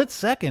split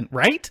second,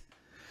 right?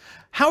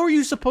 How are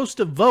you supposed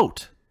to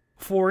vote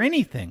for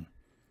anything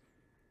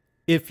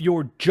if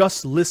you're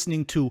just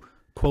listening to,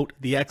 quote,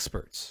 the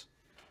experts?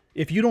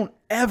 If you don't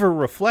ever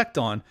reflect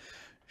on,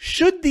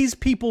 should these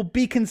people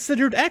be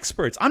considered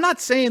experts? I'm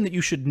not saying that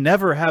you should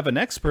never have an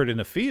expert in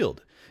a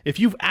field. If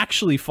you've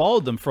actually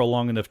followed them for a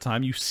long enough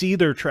time, you see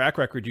their track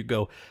record, you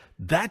go,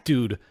 that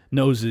dude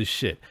knows his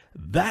shit.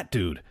 That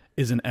dude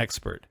is an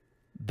expert.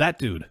 That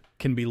dude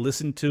can be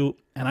listened to,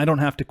 and I don't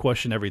have to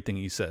question everything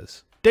he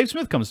says. Dave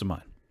Smith comes to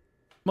mind.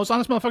 Most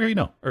honest motherfucker you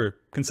know, or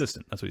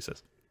consistent, that's what he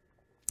says.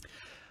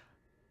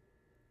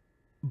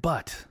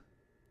 But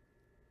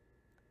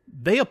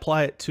they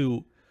apply it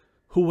to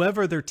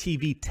whoever their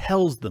TV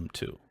tells them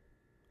to.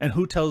 And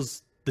who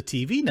tells the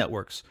TV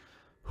networks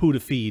who to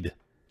feed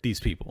these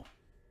people?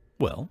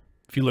 Well,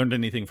 if you learned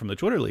anything from the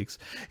Twitter leaks,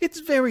 it's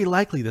very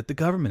likely that the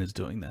government is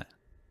doing that.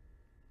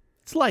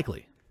 It's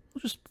likely.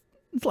 It's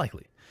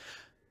likely.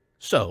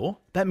 So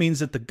that means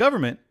that the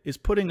government is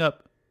putting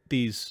up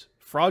these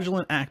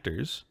fraudulent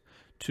actors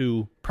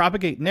to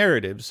propagate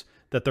narratives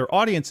that their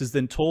audience is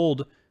then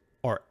told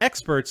are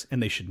experts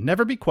and they should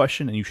never be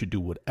questioned, and you should do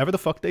whatever the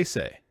fuck they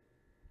say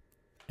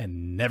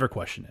and never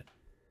question it.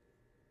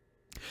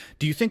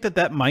 Do you think that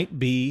that might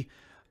be,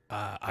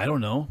 I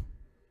don't know,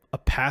 a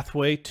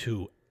pathway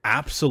to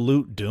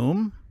absolute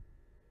doom?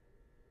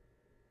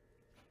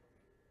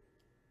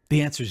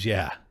 The answer is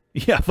yeah.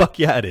 Yeah, fuck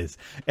yeah, it is.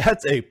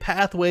 That's a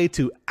pathway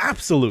to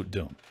absolute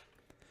doom.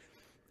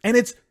 And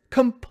it's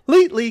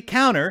completely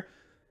counter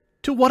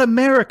to what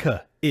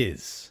America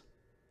is.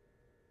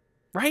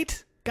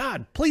 Right?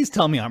 God, please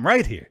tell me I'm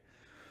right here.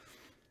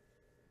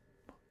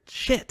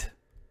 Shit.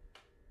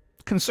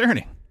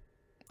 Concerning.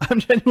 I'm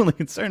genuinely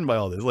concerned by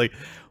all this. Like,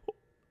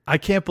 I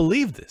can't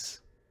believe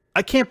this.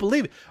 I can't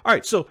believe it. All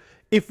right, so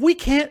if we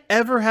can't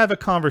ever have a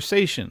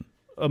conversation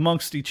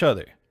amongst each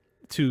other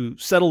to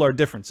settle our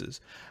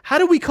differences, how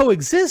do we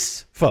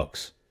coexist,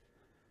 folks?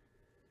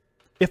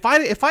 If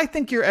I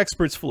think your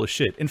expert's full of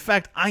shit, in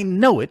fact, I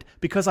know it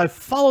because I've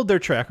followed their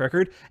track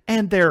record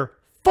and they're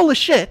full of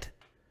shit,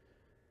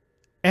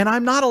 and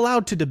I'm not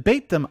allowed to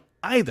debate them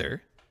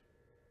either,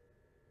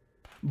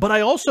 but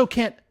I also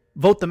can't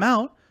vote them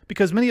out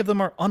because many of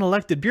them are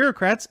unelected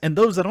bureaucrats, and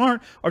those that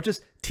aren't are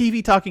just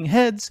TV talking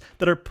heads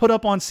that are put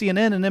up on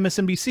CNN and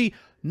MSNBC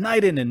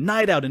night in and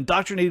night out,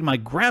 indoctrinating my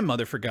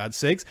grandmother, for God's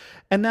sakes.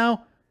 And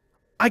now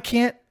I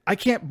can't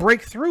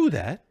break through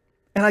that,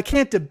 and I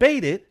can't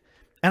debate it,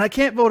 and I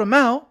can't vote them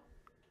out.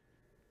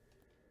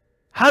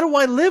 How do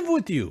I live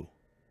with you?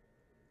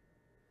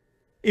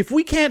 If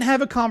we can't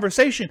have a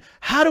conversation,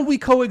 how do we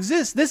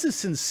coexist? This is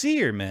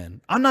sincere,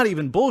 man. I'm not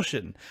even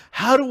bullshitting.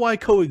 How do I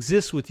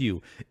coexist with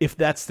you if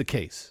that's the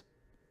case?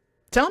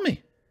 Tell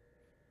me.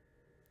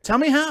 Tell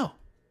me how.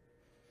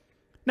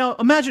 Now,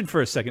 imagine for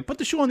a second. Put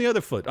the shoe on the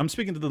other foot. I'm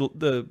speaking to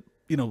the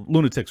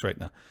lunatics right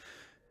now.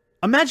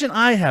 Imagine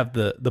I have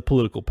the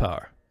political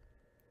power,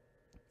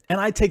 and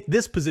I take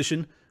this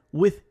position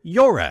with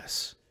your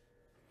ass,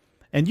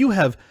 and you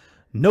have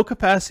no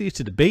capacity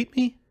to debate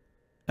me,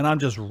 and I'm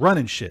just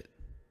running shit.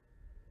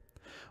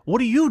 What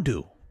do you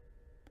do?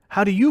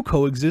 How do you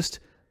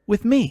coexist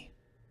with me?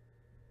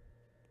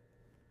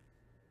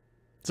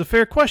 It's a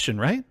fair question,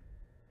 right?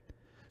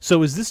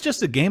 So is this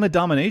just a game of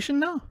domination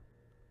now?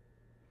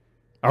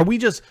 Are we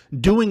just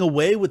doing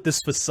away with this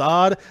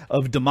facade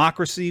of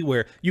democracy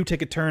where you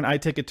take a turn, I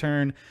take a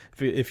turn?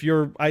 If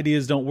your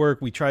ideas don't work,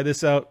 we try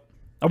this out.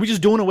 Are we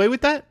just doing away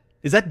with that?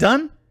 Is that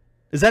done?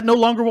 Is that no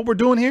longer what we're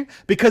doing here?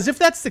 Because if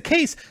that's the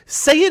case,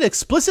 say it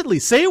explicitly.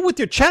 Say it with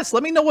your chest.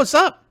 Let me know what's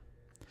up.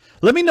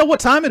 Let me know what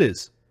time it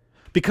is.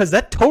 Because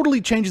that totally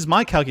changes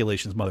my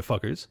calculations,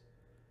 motherfuckers.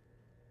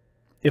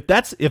 If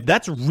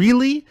that's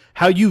really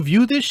how you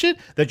view this shit,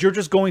 that you're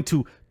just going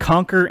to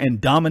conquer and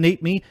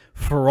dominate me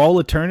for all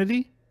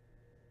eternity,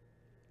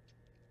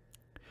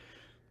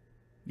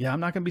 yeah, I'm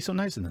not going to be so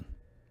nice then. I'm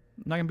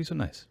not going to be so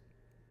nice.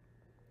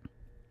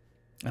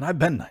 And I've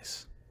been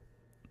nice.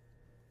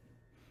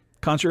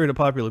 Contrary to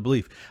popular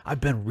belief,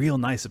 I've been real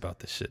nice about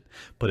this shit.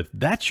 But if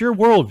that's your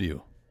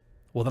worldview,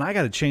 well, then I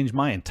got to change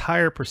my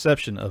entire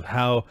perception of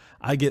how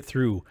I get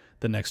through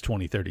the next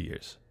 20, 30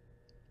 years.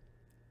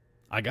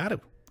 I got to.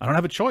 I don't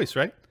have a choice,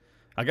 right?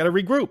 I got to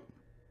regroup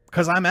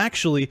because I'm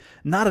actually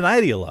not an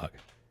ideologue.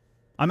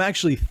 I'm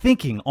actually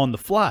thinking on the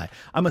fly.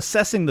 I'm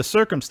assessing the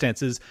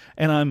circumstances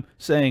and I'm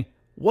saying,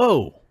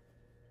 whoa,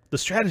 the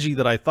strategy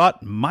that I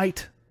thought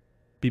might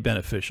be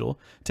beneficial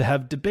to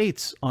have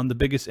debates on the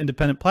biggest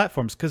independent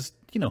platforms because,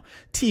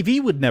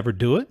 TV would never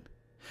do it,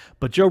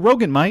 but Joe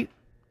Rogan might.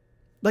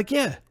 Like,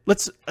 yeah,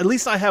 at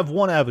least I have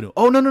one avenue.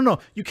 Oh, no.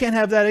 You can't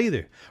have that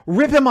either.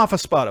 Rip him off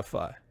of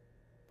Spotify.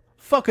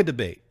 Fuck a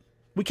debate.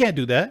 We can't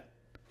do that.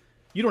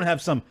 You don't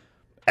have some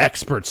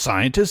expert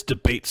scientist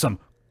debate some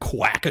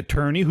quack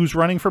attorney who's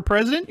running for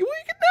president. We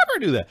can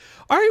never do that.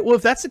 All right, well,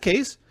 if that's the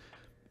case,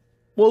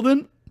 well,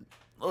 then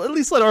at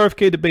least let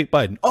RFK debate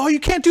Biden. Oh, you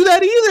can't do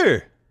that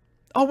either.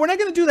 Oh, we're not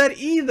going to do that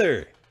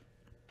either.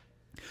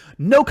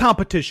 No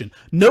competition,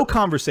 no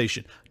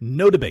conversation,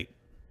 no debate.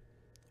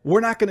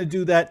 We're not going to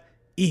do that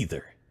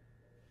either.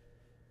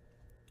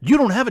 You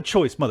don't have a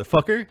choice,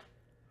 motherfucker.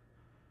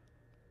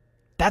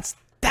 That's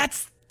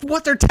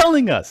what they're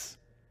telling us,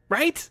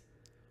 right?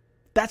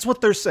 That's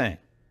what they're saying.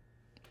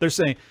 They're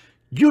saying,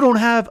 you don't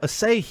have a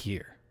say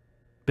here,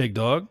 big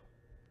dog.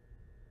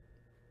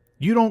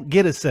 You don't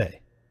get a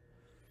say.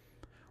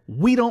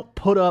 We don't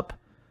put up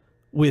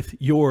with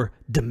your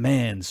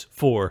demands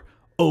for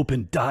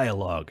open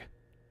dialogue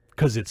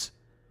because it's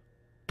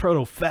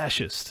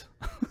proto-fascist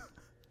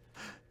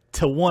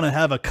to want to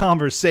have a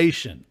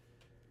conversation.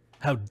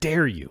 How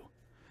dare you?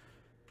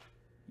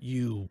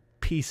 You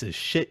piece of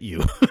shit,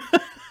 you.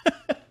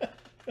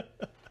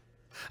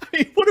 I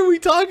mean, what are we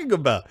talking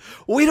about?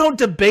 We don't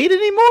debate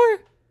anymore?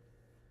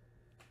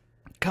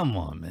 Come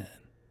on, man.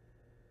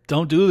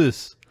 Don't do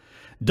this.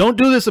 Don't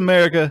do this,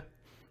 America.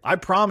 I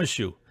promise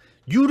you,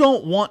 you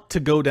don't want to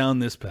go down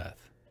this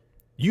path.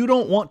 You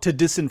don't want to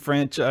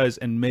disenfranchise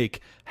and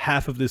make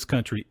half of this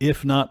country,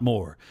 if not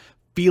more,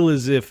 feel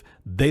as if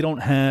they don't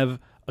have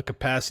a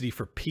capacity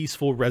for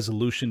peaceful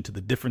resolution to the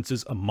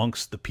differences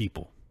amongst the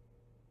people.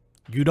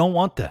 You don't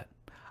want that.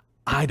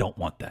 I don't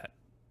want that.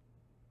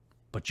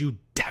 But you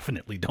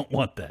definitely don't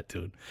want that,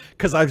 dude.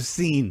 Because I've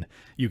seen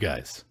you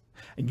guys.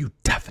 And you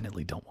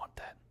definitely don't want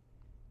that.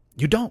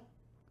 You don't.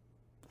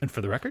 And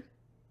for the record,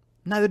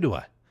 neither do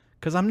I.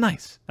 Because I'm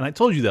nice. And I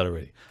told you that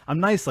already. I'm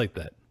nice like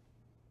that.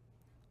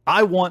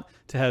 I want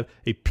to have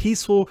a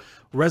peaceful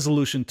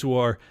resolution to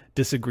our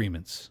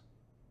disagreements.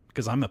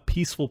 Because I'm a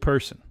peaceful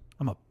person.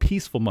 I'm a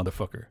peaceful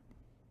motherfucker.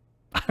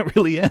 I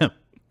really am.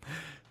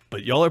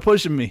 But y'all are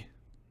pushing me.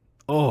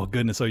 Oh,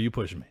 goodness, are you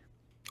pushing me?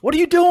 What are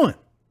you doing?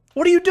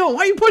 What are you doing?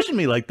 Why are you pushing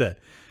me like that?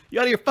 You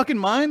out of your fucking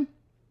mind?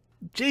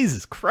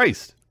 Jesus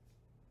Christ.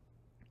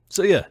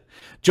 So yeah,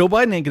 Joe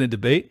Biden ain't going to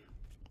debate.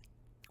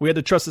 We had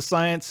to trust the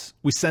science.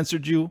 We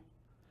censored you,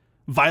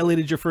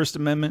 violated your First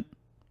Amendment,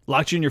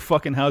 locked you in your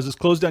fucking houses,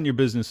 closed down your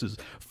businesses,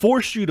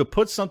 forced you to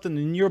put something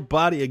in your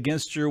body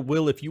against your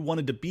will if you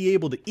wanted to be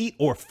able to eat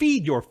or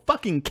feed your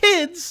fucking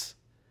kids.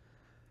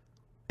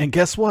 And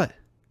guess what?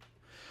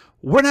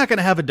 We're not going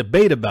to have a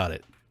debate about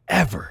it,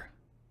 ever.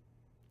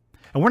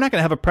 And we're not going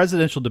to have a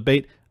presidential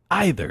debate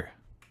either.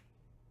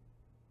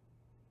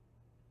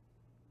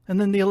 And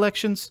then the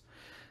elections,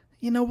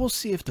 we'll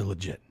see if they're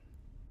legit.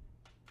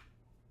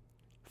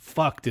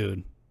 Fuck,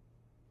 dude.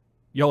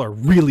 Y'all are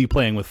really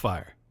playing with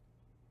fire.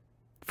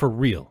 For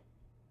real.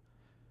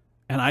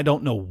 And I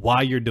don't know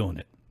why you're doing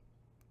it.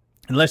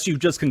 Unless you've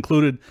just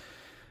concluded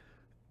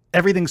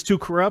everything's too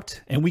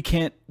corrupt and we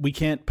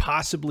can't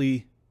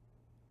possibly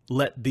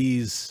let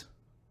these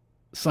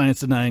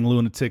science-denying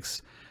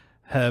lunatics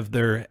have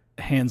their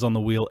hands on the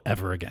wheel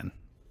ever again.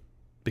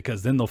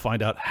 Because then they'll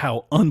find out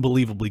how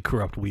unbelievably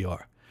corrupt we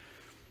are.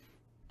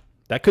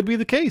 That could be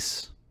the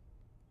case.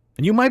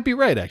 And you might be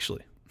right,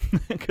 actually.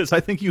 Because I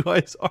think you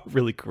guys are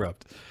really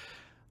corrupt.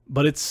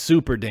 But it's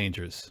super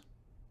dangerous.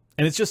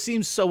 And it just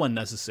seems so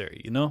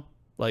unnecessary,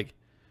 Like,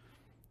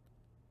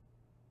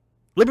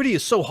 liberty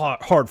is so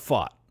hard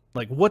fought.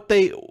 Like, what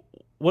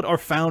our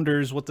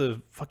founders,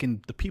 the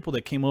people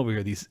that came over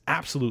here, these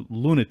absolute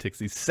lunatics,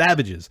 these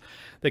savages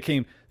that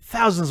came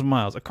thousands of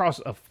miles across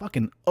a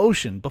fucking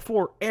ocean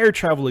before air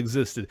travel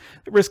existed,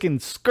 risking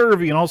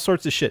scurvy and all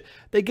sorts of shit.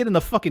 They get in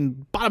the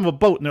fucking bottom of a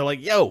boat and they're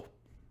like, yo,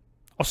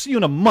 I'll see you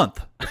in a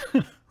month.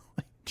 Do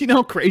you know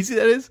how crazy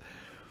that is?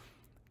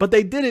 But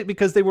they did it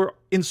because they were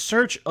in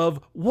search of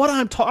what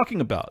I'm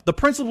talking about. The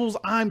principles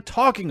I'm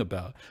talking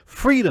about.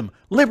 Freedom,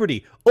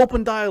 liberty,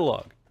 open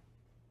dialogue.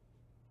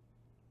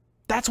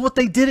 That's what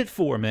they did it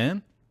for,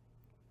 man.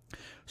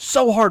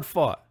 So hard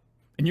fought.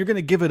 And you're going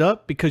to give it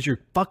up because you're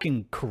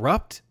fucking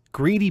corrupt,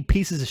 greedy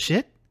pieces of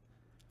shit?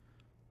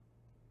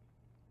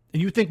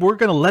 And you think we're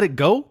going to let it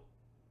go?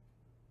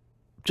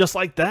 Just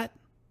like that?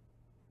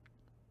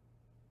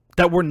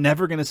 That we're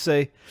never going to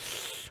say,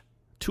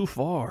 too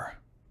far,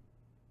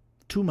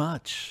 too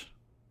much,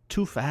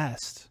 too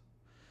fast,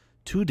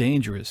 too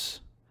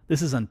dangerous.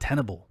 This is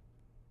untenable.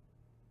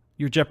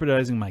 You're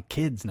jeopardizing my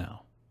kids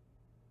now.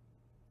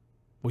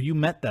 Well, you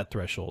met that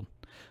threshold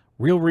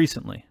real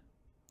recently.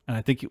 And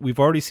I think we've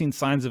already seen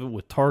signs of it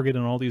with Target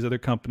and all these other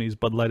companies,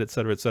 Bud Light, et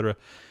cetera, et cetera.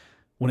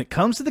 When it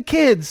comes to the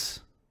kids,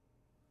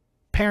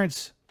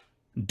 parents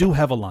do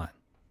have a line.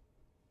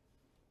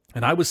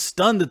 And I was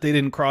stunned that they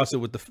didn't cross it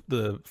with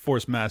the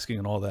forced masking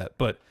and all that.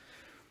 But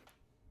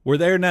we're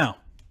there now.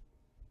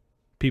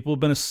 People have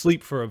been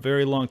asleep for a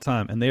very long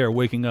time, and they are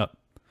waking up.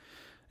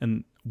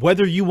 And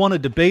whether you want to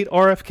debate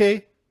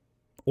RFK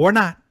or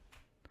not,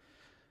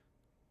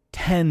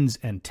 tens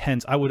and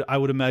tens, I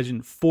would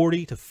imagine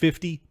 40 to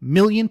 50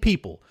 million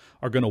people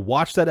are going to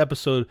watch that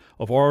episode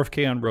of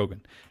RFK on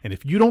Rogan. And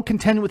if you don't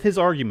contend with his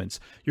arguments,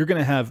 you're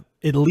going to have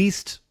at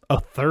least a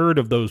third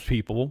of those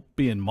people,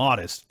 being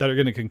modest, that are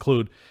going to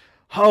conclude,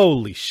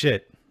 holy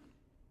shit,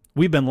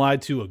 we've been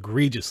lied to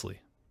egregiously.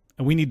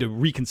 And we need to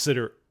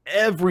reconsider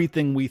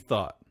everything we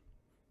thought.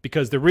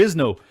 Because there is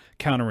no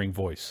countering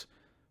voice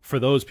for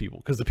those people.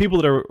 Because the people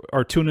that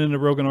are tuning into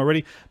Rogan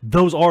already,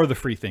 those are the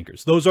free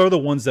thinkers. Those are the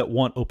ones that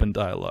want open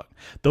dialogue.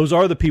 Those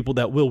are the people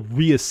that will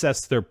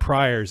reassess their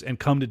priors and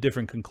come to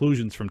different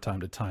conclusions from time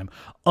to time,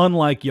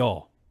 unlike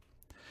y'all.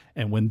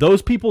 And when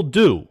those people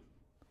do,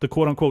 the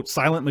quote-unquote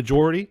silent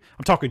majority,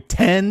 I'm talking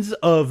tens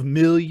of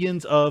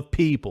millions of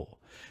people,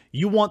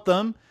 you want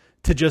them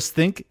to just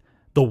think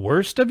the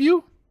worst of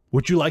you?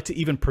 Would you like to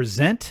even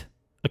present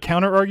a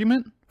counter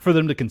argument for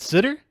them to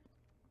consider?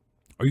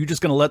 Or are you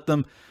just going to let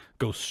them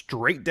go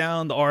straight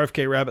down the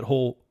RFK rabbit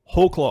hole,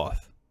 whole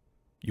cloth?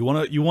 You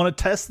want to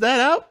test that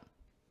out?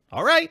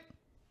 All right.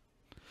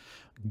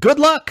 Good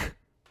luck.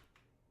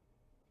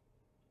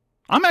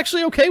 I'm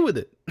actually okay with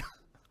it.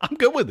 I'm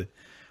good with it.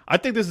 I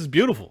think this is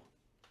beautiful.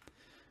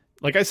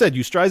 Like I said,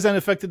 Streisand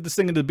affected this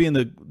thing into being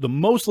the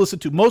most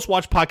listened to, most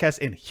watched podcast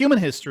in human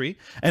history.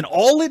 And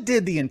all it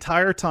did the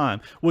entire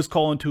time was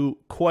call into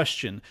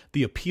question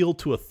the appeal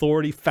to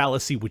authority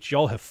fallacy, which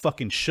y'all have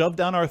fucking shoved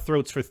down our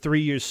throats for 3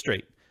 years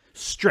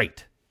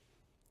straight.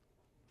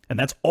 And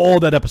that's all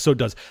that episode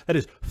does. That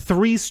is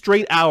 3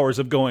 straight hours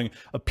of going,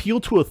 appeal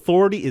to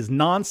authority is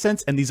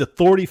nonsense, and these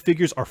authority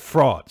figures are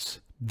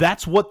frauds.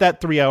 That's what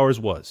that 3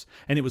 hours was.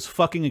 And it was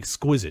fucking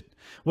exquisite.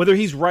 Whether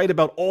he's right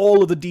about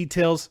all of the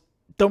details,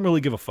 don't really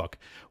give a fuck.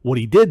 What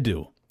he did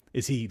do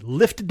is he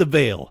lifted the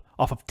veil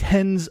off of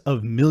tens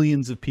of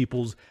millions of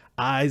people's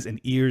eyes and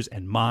ears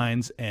and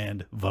minds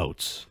and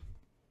votes.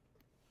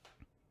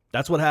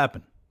 That's what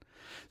happened.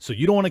 So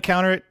you don't want to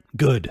counter it?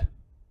 Good.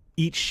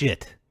 Eat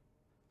shit.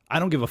 I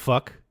don't give a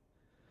fuck.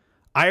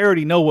 I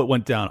already know what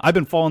went down. I've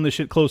been following this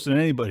shit closer than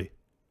anybody.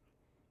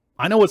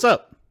 I know what's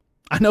up.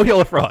 I know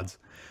y'all are frauds.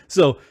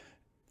 So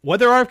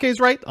whether RFK is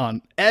right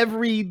on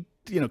every,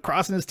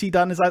 crossing his T,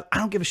 dotting his I's, I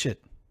don't give a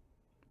shit.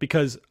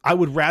 Because I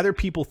would rather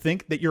people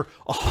think that you're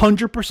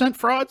 100%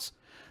 frauds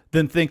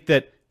than think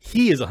that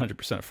he is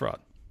 100% fraud.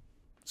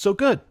 So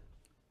good.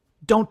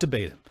 Don't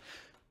debate him.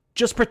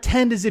 Just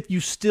pretend as if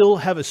you still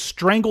have a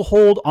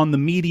stranglehold on the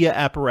media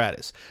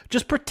apparatus.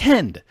 Just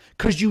pretend,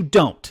 because you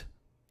don't.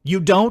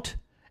 You don't,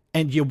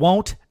 and you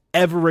won't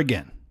ever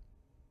again.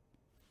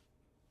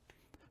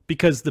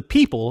 Because the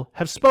people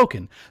have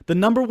spoken. The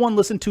number one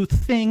listened to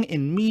thing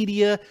in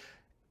media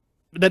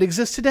that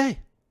exists today.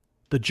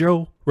 The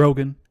Joe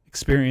Rogan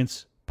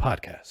Experience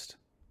podcast.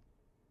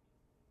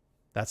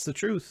 That's the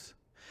truth.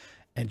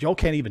 And y'all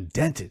can't even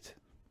dent it.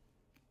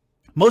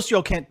 Most of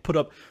y'all can't put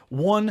up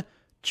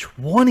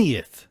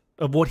 1/20th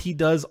of what he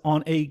does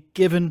on a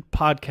given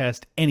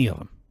podcast, any of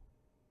them.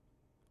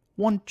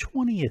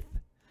 1/20th.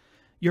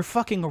 You're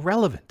fucking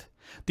irrelevant.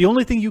 The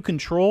only thing you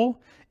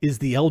control is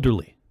the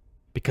elderly,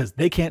 because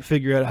they can't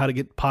figure out how to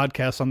get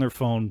podcasts on their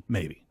phone,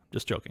 maybe.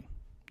 Just joking.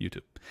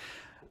 YouTube.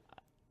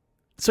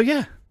 So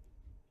yeah.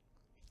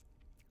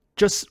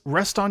 Just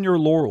rest on your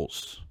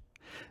laurels.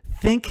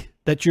 Think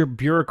that your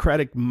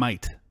bureaucratic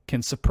might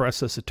can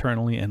suppress us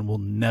eternally and will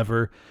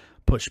never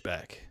push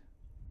back.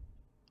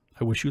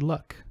 I wish you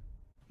luck.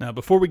 Now,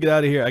 before we get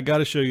out of here, I got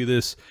to show you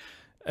this.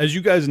 As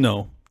you guys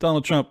know,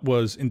 Donald Trump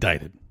was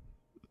indicted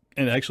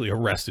and actually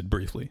arrested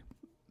briefly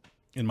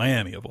in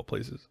Miami, of all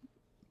places.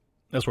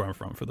 That's where I'm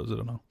from, for those that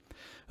don't know.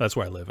 That's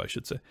where I live, I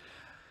should say.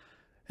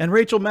 And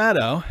Rachel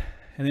Maddow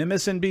and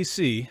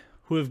MSNBC,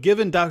 who have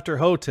given Dr.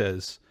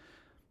 Hotez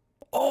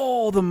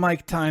all the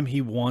mic time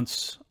he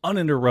wants,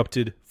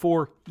 uninterrupted,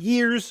 for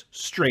years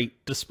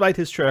straight, despite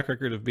his track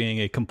record of being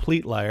a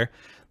complete liar.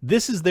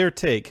 This is their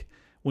take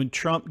when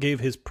Trump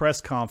gave his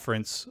press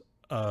conference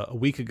a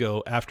week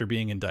ago after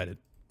being indicted.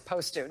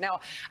 Supposed to.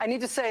 Now, I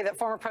need to say that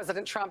former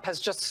President Trump has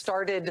just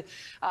started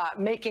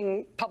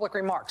making public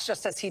remarks,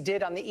 just as he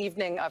did on the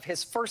evening of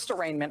his first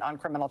arraignment on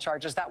criminal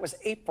charges. That was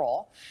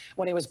April,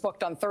 when he was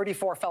booked on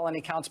 34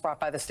 felony counts brought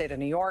by the state of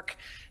New York.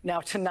 Now,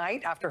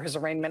 tonight, after his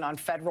arraignment on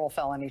federal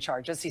felony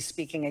charges, he's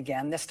speaking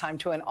again, this time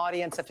to an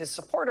audience of his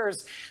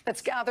supporters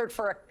that's gathered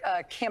for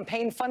a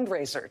campaign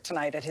fundraiser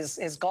tonight at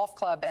his golf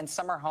club and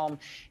summer home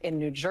in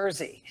New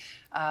Jersey.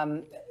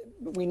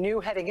 We knew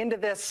heading into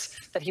this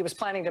that he was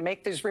planning to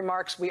make these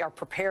remarks. We are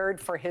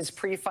prepared for his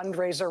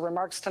pre-fundraiser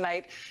remarks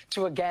tonight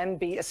to again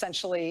be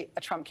essentially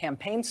a Trump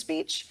campaign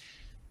speech.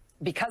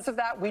 Because of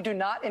that, we do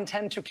not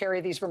intend to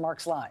carry these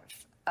remarks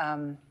live.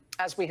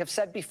 As we have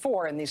said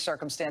before in these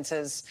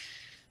circumstances,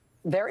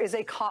 there is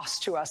a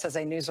cost to us as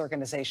a news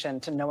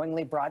organization to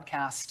knowingly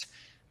broadcast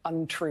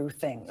untrue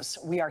things.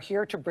 We are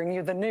here to bring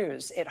you the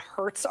news. It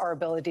hurts our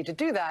ability to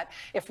do that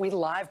if we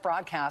live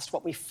broadcast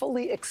what we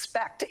fully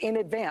expect in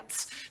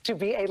advance to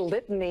be a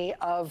litany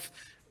of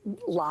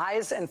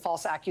lies and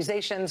false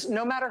accusations,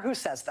 no matter who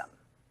says them.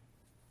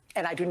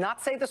 And I do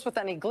not say this with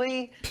any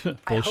glee.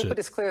 I hope it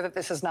is clear that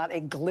this is not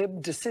a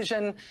glib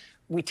decision.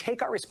 We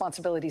take our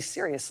responsibilities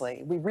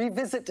seriously. We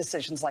revisit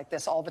decisions like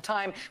this all the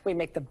time. We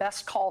make the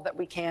best call that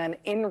we can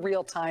in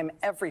real time,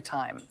 every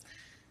time.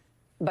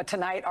 But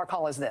tonight, our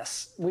call is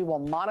this. We will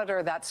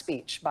monitor that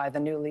speech by the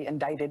newly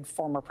indicted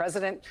former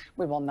president.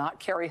 We will not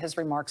carry his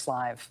remarks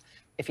live.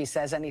 If he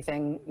says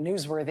anything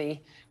newsworthy,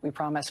 we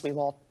promise we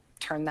will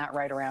turn that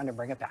right around and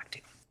bring it back to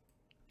you.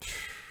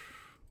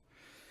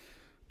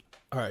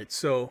 All right,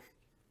 so,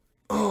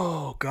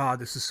 oh God,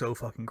 this is so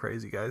fucking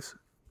crazy, guys.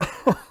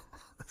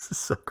 This is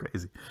so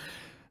crazy.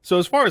 So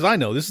as far as I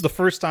know, this is the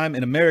first time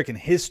in American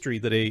history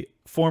that a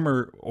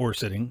former or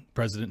sitting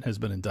president has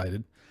been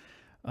indicted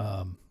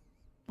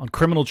on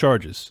criminal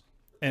charges.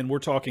 And we're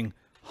talking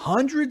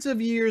hundreds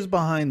of years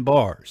behind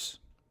bars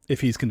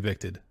if he's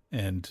convicted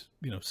and,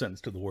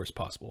 sentenced to the worst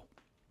possible.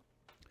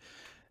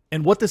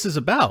 And what this is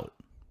about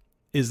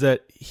is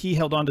that he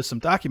held on to some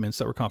documents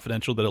that were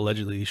confidential that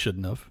allegedly he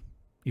shouldn't have,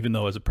 even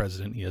though as a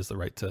president, he has the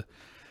right to,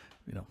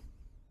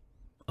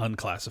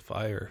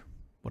 unclassify or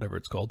whatever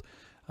it's called,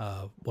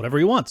 whatever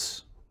he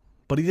wants.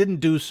 But he didn't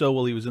do so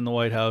while he was in the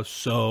White House,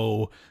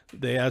 so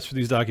they asked for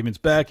these documents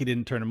back. He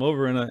didn't turn them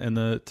over in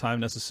the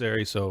time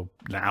necessary, so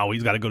now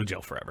he's got to go to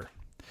jail forever.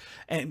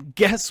 And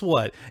guess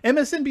what?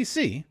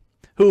 MSNBC,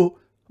 who,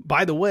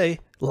 by the way,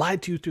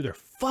 lied to you through their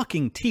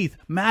fucking teeth,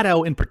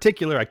 Maddow in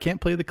particular, I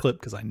can't play the clip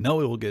because I know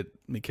it will get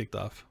me kicked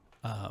off,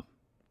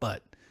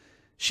 but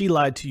she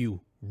lied to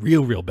you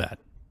real bad,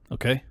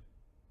 okay?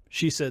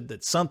 She said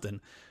that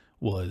something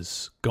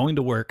was going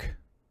to work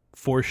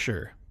for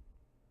sure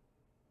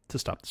to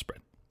stop the spread.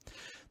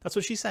 That's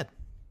what she said.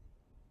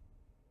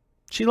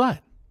 She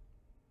lied.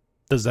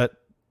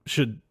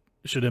 Should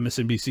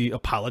MSNBC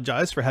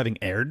apologize for having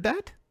aired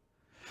that?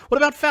 What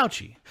about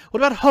Fauci?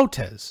 What about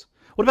Hotez?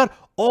 What about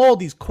all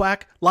these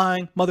quack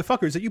lying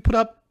motherfuckers that you put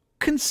up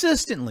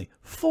consistently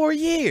for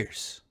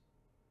years?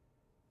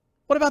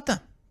 What about them?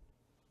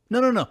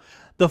 No.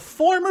 The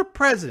former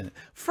president,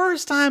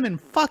 first time in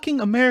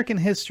fucking American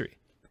history,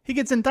 he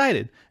gets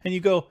indicted, and you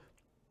go,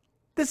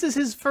 this is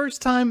his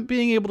first time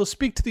being able to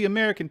speak to the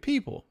American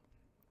people.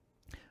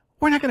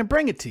 We're not going to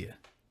bring it to you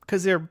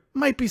because there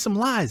might be some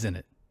lies in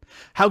it.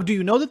 How do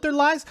you know that they're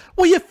lies?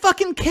 Well, you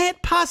fucking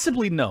can't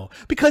possibly know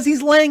because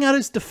he's laying out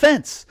his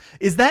defense.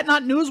 Is that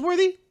not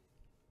newsworthy?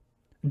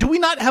 Do we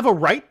not have a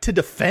right to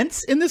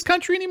defense in this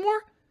country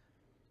anymore?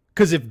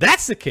 Because if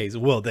that's the case,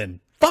 well then,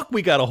 fuck,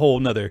 we got a whole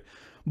nother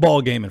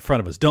ball game in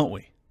front of us, don't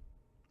we?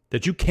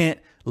 That you can't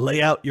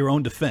lay out your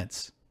own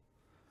defense.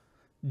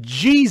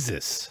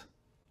 Jesus,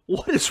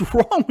 what is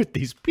wrong with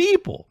these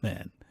people,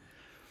 man?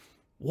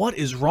 What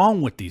is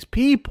wrong with these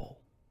people?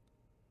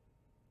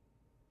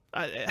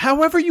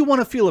 However you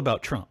want to feel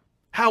about Trump,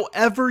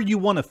 however you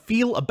want to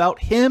feel about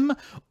him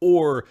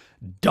or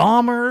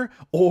Dahmer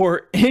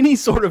or any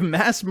sort of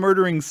mass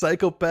murdering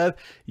psychopath,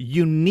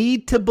 you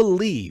need to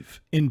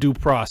believe in due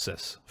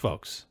process,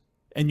 folks.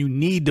 And you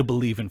need to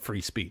believe in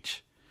free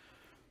speech.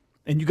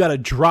 And you got to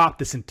drop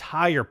this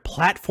entire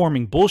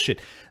platforming bullshit.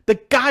 The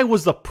guy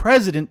was the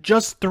president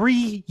just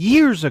 3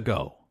 years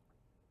ago.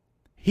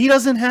 He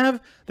doesn't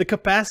have the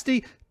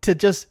capacity to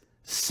just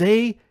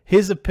say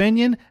his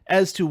opinion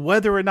as to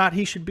whether or not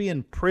he should be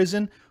in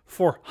prison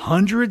for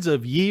hundreds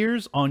of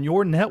years on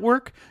your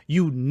network,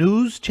 you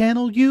news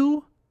channel,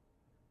 you?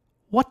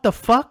 What the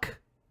fuck?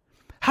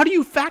 How do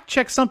you fact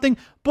check something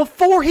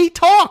before he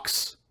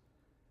talks?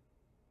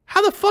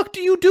 How the fuck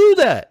do you do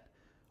that?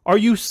 Are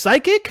you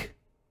psychic?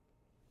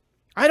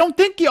 I don't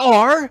think you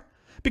are.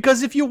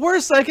 Because if you were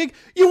psychic,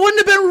 you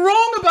wouldn't have been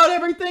wrong about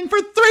everything for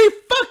 3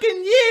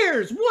 fucking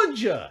years, would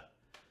you?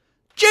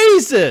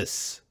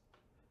 Jesus!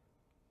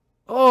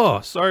 Oh,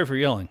 sorry for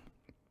yelling.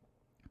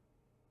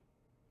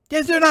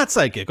 Yes, they're not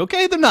psychic,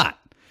 okay? They're not.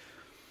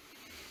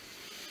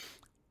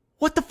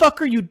 What the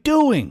fuck are you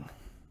doing?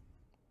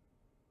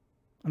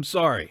 I'm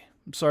sorry.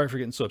 I'm sorry for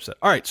getting so upset.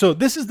 All right, so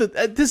this is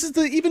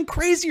the even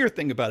crazier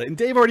thing about it. And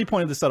Dave already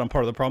pointed this out on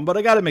part of the problem, but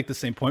I got to make the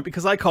same point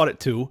because I caught it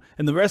too,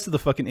 and the rest of the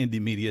fucking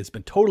indie media has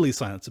been totally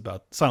silent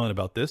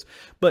about this.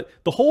 But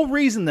the whole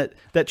reason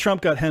that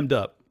Trump got hemmed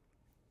up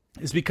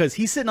is because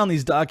he's sitting on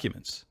these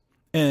documents,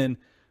 and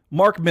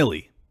Mark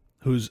Milley,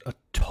 who's a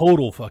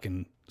total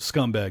fucking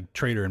scumbag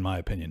traitor in my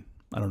opinion.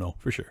 I don't know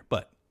for sure,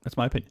 but that's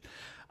my opinion.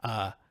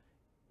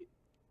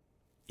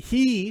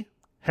 He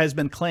has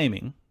been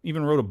claiming,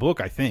 even wrote a book,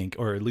 I think,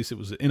 or at least it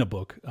was in a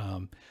book,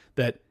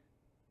 that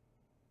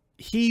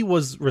he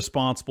was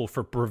responsible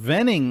for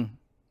preventing,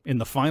 in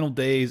the final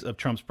days of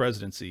Trump's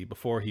presidency,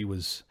 before he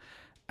was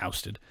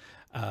ousted,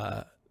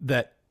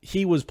 that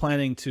he was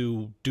planning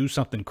to do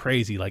something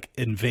crazy like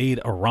invade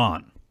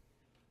Iran.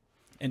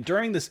 And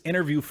during this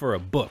interview for a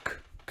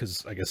book,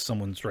 because I guess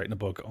someone's writing a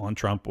book on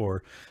Trump,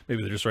 or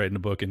maybe they're just writing a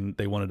book and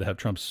they wanted to have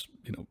Trump's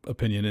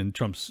opinion, and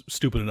Trump's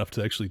stupid enough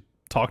to actually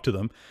talk to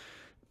them.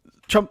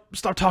 Trump,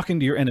 stop talking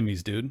to your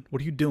enemies, dude.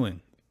 What are you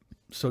doing?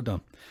 So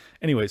dumb.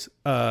 Anyways,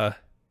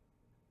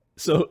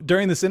 so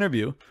during this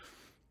interview,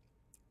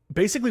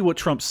 basically what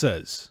Trump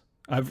says,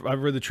 I've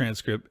read the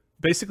transcript.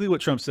 Basically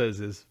what Trump says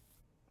is,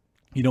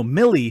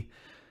 Milley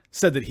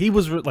said that he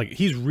was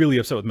he's really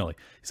upset with Milley.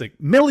 He's like,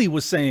 Milley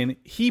was saying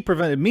he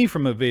prevented me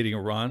from invading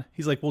Iran.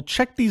 He's like, well,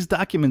 check these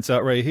documents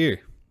out right here.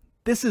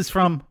 This is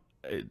from,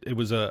 it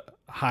was a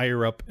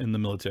higher up in the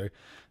military.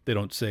 They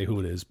don't say who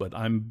it is, but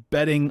I'm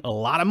betting a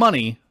lot of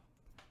money.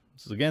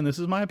 This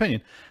is my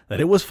opinion,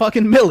 that it was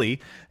fucking Milley.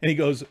 And he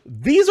goes,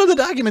 these are the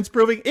documents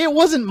proving it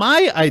wasn't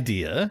my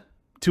idea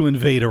to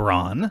invade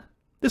Iran.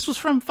 This was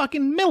from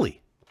fucking Milley.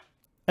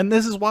 And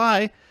this is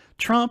why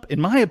Trump,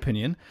 in my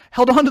opinion,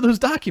 held on to those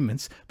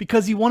documents,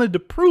 because he wanted to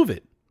prove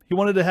it. He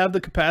wanted to have the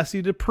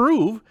capacity to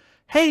prove,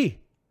 hey,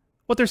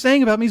 what they're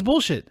saying about me is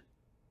bullshit.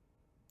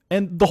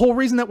 And the whole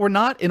reason that we're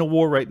not in a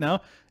war right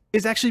now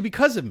is actually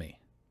because of me.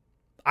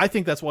 I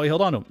think that's why he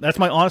held on to them. That's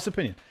my honest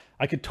opinion.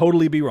 I could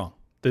totally be wrong.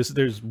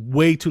 There's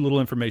way too little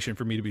information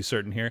for me to be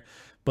certain here.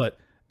 But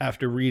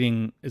after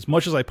reading as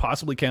much as I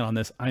possibly can on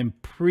this, I'm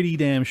pretty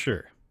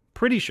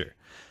sure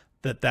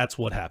that that's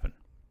what happened.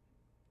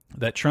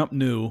 That Trump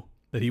knew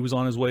that he was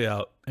on his way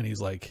out, and he's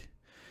like,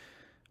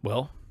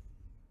 well,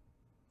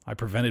 I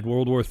prevented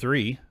World War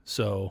III,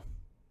 so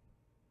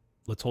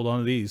let's hold on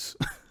to these.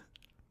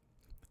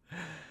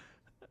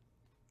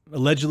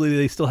 Allegedly,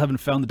 they still haven't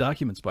found the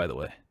documents, by the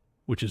way,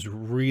 which is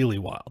really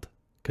wild,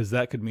 because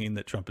that could mean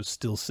that Trump is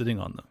still sitting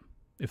on them.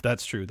 If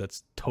that's true,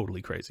 that's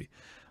totally crazy.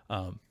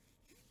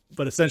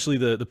 But essentially,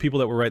 the people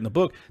that were writing the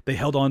book, they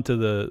held on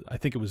to I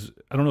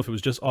don't know if it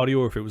was just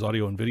audio or if it was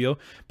audio and video,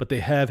 but they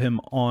have him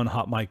on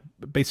hot mic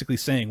basically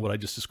saying what I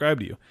just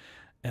described to you.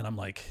 And I'm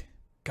like,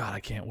 God, I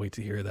can't wait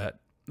to hear that.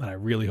 And I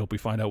really hope we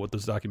find out what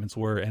those documents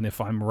were. And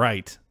if I'm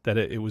right, that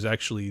it was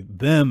actually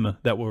them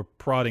that were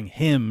prodding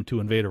him to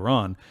invade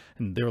Iran.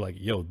 And they were like,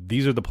 yo,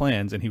 these are the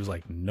plans. And he was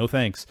like, no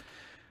thanks.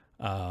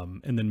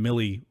 And then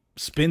Milley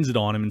spins it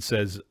on him and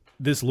says,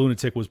 this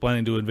lunatic was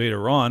planning to invade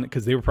Iran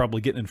because they were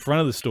probably getting in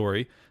front of the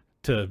story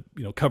to,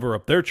 cover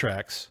up their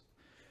tracks.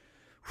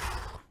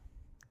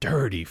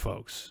 Dirty,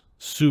 folks.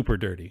 Super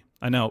dirty.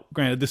 I know,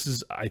 granted,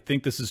 I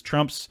think this is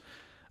Trump's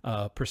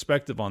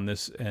perspective on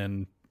this,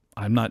 and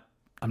I'm not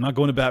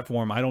going to bat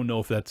for him. I don't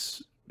know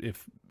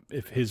if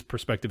his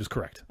perspective is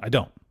correct. I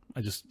don't.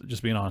 I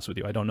just being honest with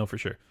you. I don't know for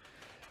sure.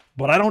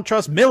 But I don't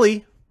trust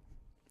Milley.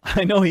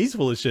 I know he's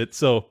full of shit.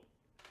 So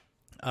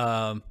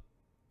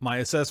my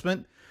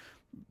assessment,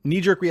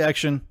 knee-jerk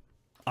reaction,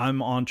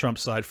 I'm on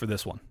Trump's side for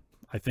this one.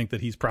 I think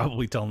that he's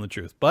probably telling the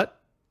truth.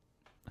 But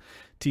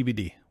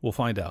TBD. We'll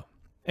find out.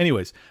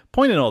 Anyways,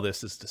 point in all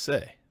this is to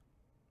say,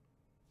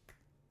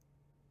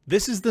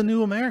 this is the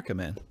new America,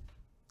 man.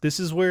 This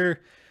is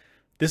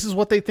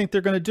what they think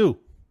they're going to do.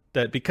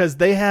 That because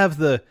they have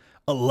the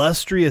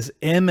illustrious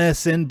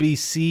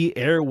MSNBC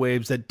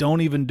airwaves that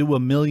don't even do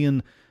 1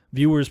 million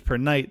viewers per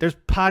night. There's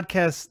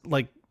podcasts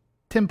like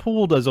Tim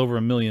Pool does over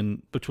 1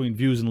 million between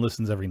views and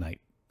listens every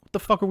night. What the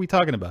fuck are we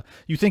talking about?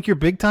 You think you're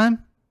big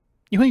time?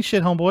 You ain't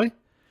shit, homeboy.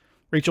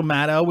 Rachel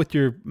Maddow with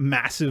your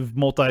massive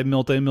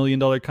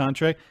multi-million-dollar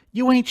contract.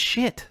 You ain't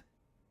shit.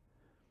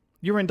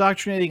 You're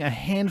indoctrinating a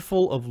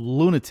handful of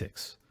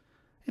lunatics.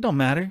 It don't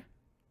matter.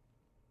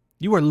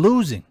 You are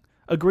losing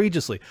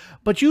egregiously.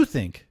 But you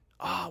think,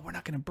 we're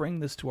not going to bring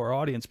this to our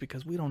audience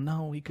because we don't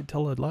know. He could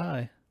tell a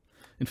lie.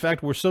 In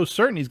fact, we're so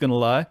certain he's going to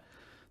lie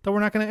that we're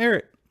not going to air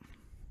it.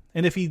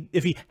 And if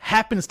he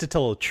happens to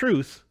tell the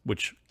truth,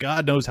 which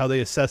God knows how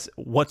they assess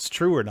what's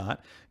true or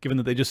not, given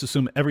that they just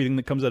assume everything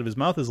that comes out of his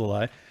mouth is a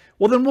lie,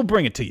 well, then we'll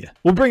bring it to you.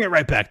 We'll bring it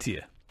right back to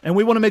you. And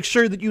we want to make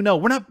sure that you know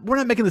we're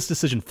not making this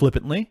decision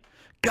flippantly.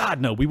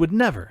 God, no, we would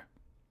never.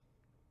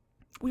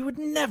 We would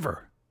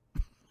never.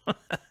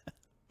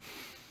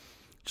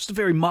 Just a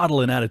very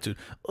maudlin attitude.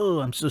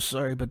 Oh, I'm so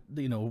sorry, but,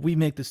 we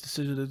make this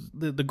decision.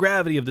 The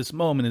gravity of this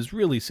moment is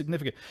really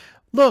significant.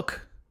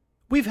 Look,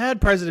 we've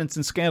had presidents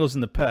and scandals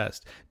in the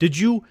past. Did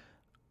you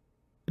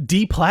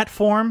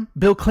deplatform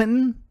Bill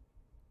Clinton?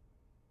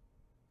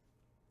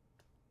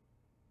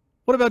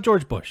 What about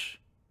George Bush?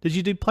 Did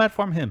you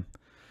deplatform him?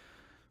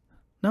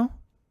 No?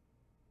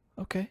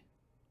 Okay.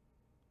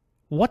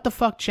 What the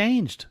fuck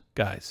changed,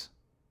 guys?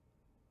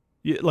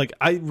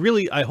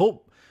 I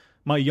hope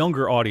my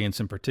younger audience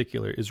in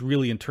particular is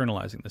really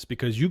internalizing this,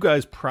 because you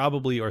guys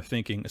probably are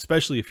thinking,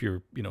 especially if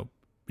you're,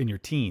 in your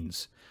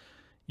teens,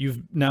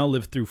 you've now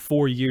lived through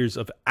 4 years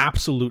of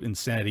absolute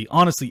insanity.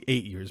 Honestly,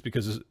 8 years,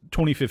 because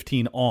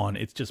 2015 on,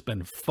 it's just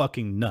been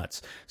fucking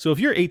nuts. So if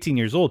you're 18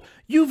 years old,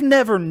 you've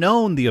never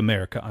known the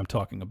America I'm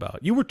talking about.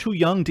 You were too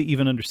young to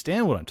even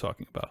understand what I'm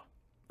talking about.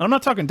 And I'm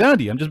not talking down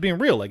to you. I'm just being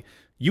real. Like,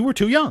 you were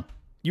too young.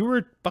 You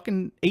were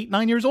fucking 8,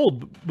 9 years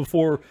old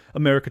before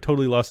America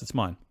totally lost its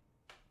mind.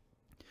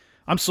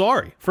 I'm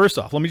sorry. First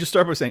off, let me just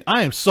start by saying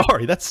I am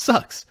sorry. That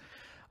sucks.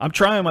 I'm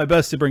trying my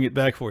best to bring it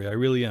back for you. I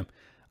really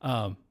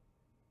am.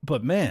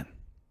 But man,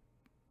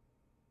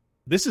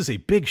 this is a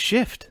big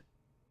shift.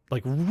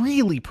 Like,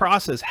 really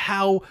process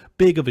how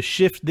big of a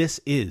shift this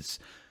is.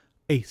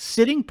 A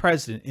sitting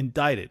president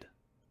indicted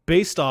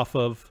based off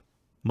of,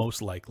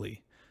 most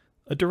likely,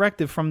 a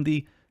directive from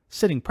the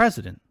sitting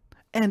president.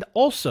 And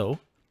also,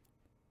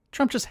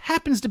 Trump just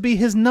happens to be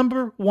his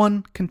number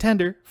one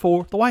contender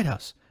for the White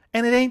House.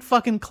 And it ain't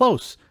fucking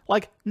close.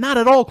 Like, not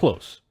at all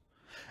close.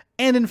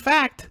 And in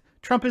fact,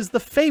 Trump is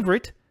the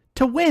favorite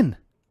to win,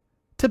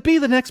 to be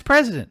the next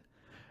president.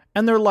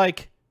 And they're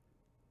like,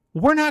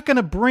 we're not going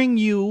to bring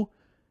you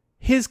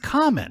his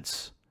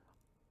comments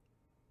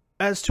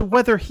as to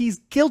whether he's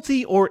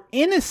guilty or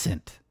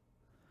innocent.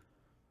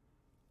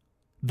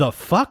 The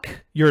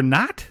fuck? You're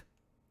not?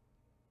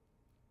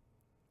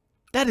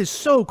 That is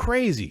so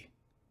crazy.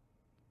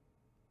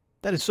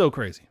 That is so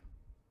crazy.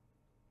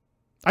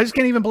 I just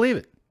can't even believe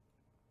it.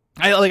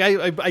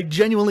 I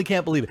genuinely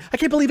can't believe it. I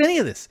can't believe any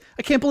of this.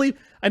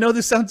 I know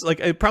this sounds like,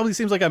 it probably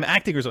seems like I'm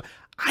acting or something.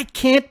 I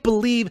can't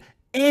believe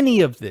any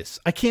of this.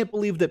 I can't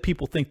believe that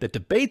people think that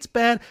debate's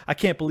bad. I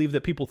can't believe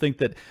that people think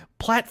that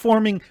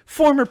platforming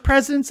former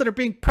presidents that are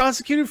being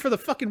prosecuted for the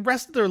fucking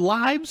rest of their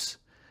lives,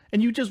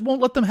 and you just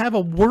won't let them have a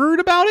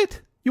word about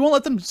it? You won't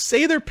let them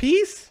say their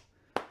piece?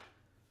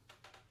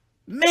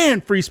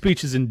 Man, free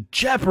speech is in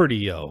jeopardy,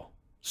 yo.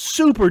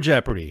 Super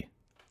jeopardy.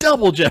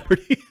 Double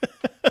jeopardy.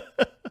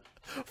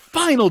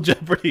 Final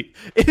jeopardy.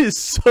 It is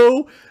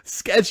so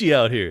sketchy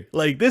out here.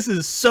 Like, this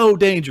is so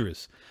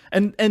dangerous.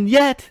 And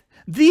yet,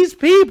 these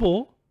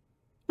people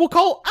will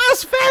call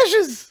us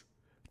fascists.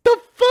 The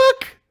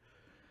fuck?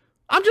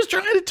 I'm just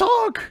trying to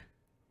talk.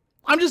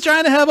 I'm just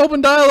trying to have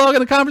open dialogue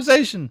and a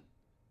conversation.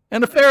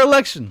 And a fair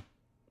election.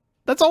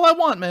 That's all I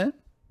want, man.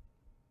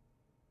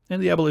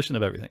 And the abolition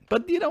of everything.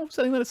 But,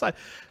 setting that aside.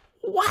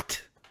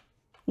 What?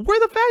 We're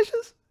the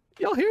fascists?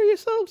 Y'all hear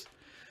yourselves?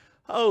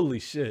 Holy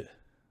shit.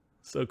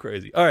 So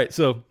crazy. All right,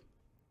 so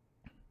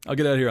I'll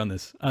get out of here on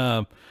this.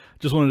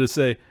 Just wanted to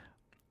say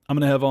I'm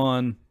going to have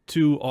on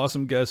 2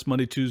 awesome guests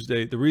Monday,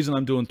 Tuesday. The reason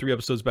I'm doing 3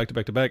 episodes back to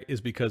back to back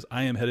is because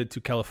I am headed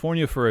to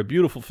California for a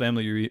beautiful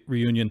family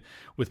reunion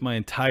with my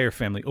entire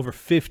family. Over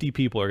 50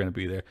 people are going to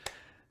be there.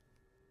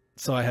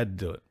 So I had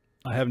to do it.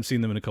 I haven't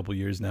seen them in a couple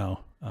years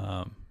now.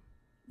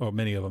 Or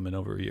many of them in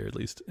over a year at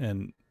least.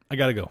 And I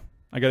got to go.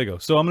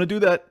 So I'm going to do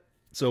that.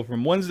 So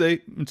from Wednesday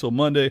until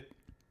Monday,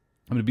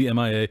 I'm going to be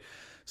MIA.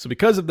 So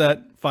because of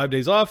that, 5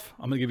 days off,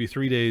 I'm going to give you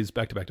 3 days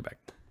back to back to back.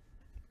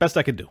 Best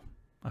I could do.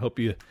 I hope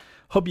you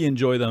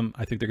enjoy them.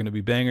 I think they're going to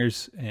be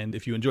bangers. And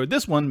if you enjoyed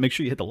this one, make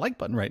sure you hit the like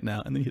button right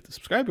now, and then you hit the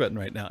subscribe button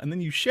right now, and then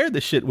you share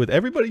this shit with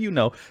everybody you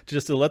know,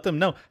 just to let them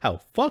know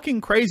how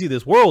fucking crazy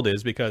this world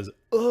is, because,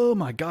 oh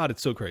my God,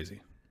 it's so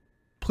crazy.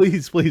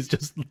 Please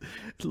just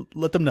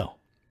let them know.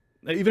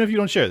 Even if you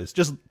don't share this,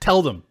 just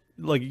tell them.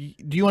 Like,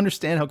 do you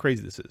understand how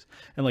crazy this is?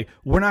 And like,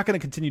 we're not going to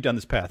continue down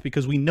this path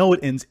because we know it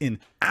ends in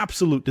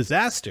absolute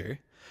disaster.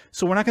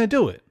 So we're not going to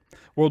do it.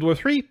 World War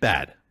III,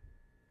 bad.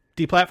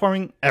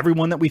 Deplatforming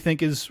everyone that we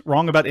think is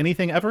wrong about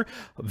anything ever,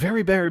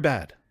 very, very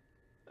bad.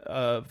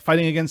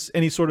 Fighting against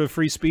any sort of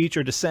free speech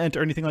or dissent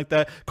or anything like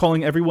that.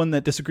 Calling everyone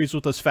that disagrees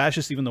with us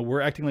fascist, even though we're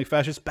acting like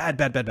fascists, bad.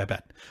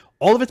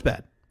 All of it's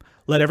bad.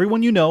 Let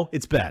everyone you know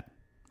it's bad.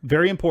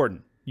 Very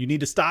important. You need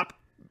to stop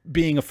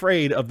being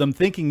afraid of them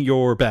thinking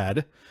you're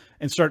bad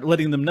and start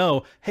letting them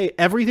know, hey,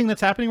 everything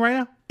that's happening right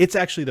now, it's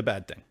actually the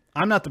bad thing.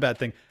 I'm not the bad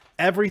thing.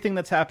 Everything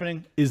that's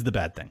happening is the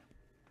bad thing.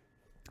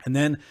 And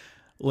then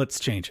let's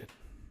change it.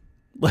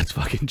 Let's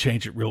fucking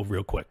change it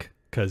real quick,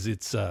 because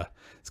it's going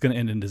to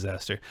end in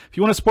disaster. If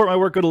you want to support my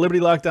work, go to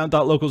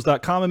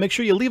libertylockdown.locals.com and make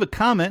sure you leave a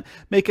comment.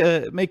 Make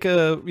a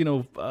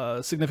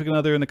significant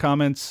other in the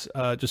comments.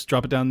 Just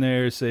drop it down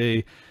there.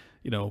 Say,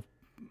 your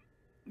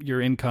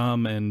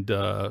income and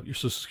your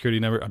social security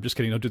number. I'm just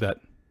kidding. Don't do that.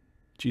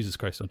 Jesus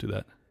Christ, don't do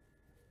that.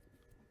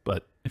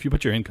 But if you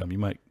put your income, you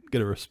might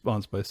get a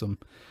response by some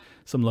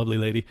lovely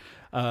lady.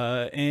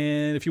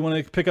 And if you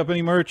want to pick up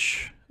any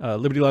merch,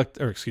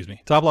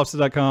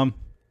 toplobster.com.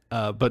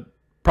 But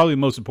probably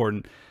most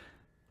important,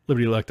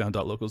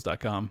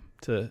 libertylockdown.locals.com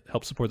to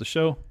help support the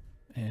show.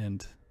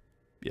 And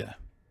yeah,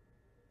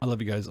 I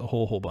love you guys a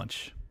whole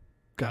bunch.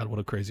 God, what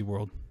a crazy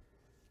world.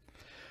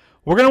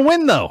 We're going to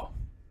win though.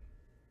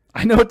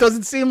 I know it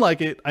doesn't seem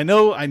like it. I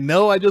know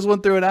I just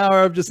went through an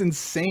hour of just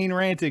insane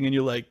ranting and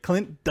you're like,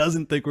 Clint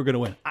doesn't think we're going to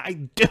win. I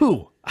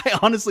do. I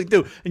honestly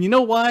do. And you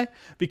know why?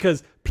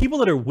 Because people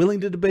that are willing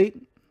to debate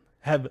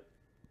have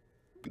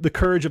the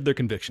courage of their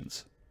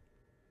convictions.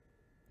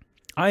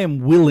 I am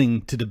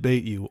willing to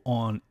debate you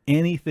on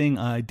anything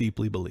I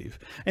deeply believe.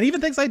 And even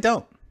things I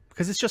don't,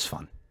 because it's just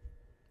fun.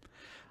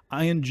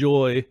 I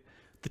enjoy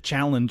the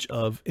challenge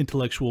of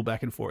intellectual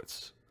back and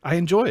forths. I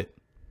enjoy it.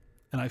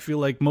 And I feel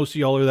like most of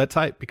y'all are that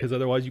type, because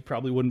otherwise you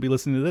probably wouldn't be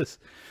listening to this.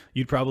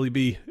 You'd probably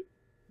be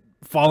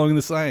following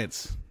the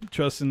science,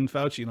 trusting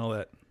Fauci and all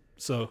that.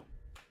 So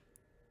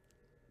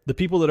the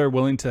people that are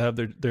willing to have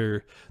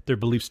their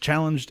beliefs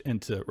challenged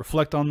and to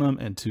reflect on them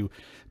and to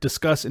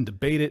discuss and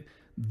debate it,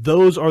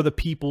 those are the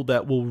people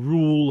that will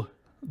rule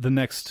the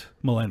next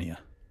millennia.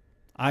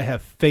 I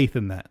have faith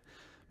in that,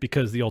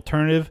 because the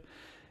alternative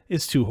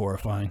is too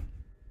horrifying.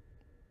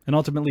 And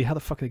ultimately, how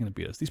the fuck are they going to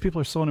beat us? These people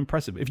are so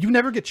unimpressive. If you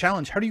never get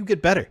challenged, how do you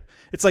get better?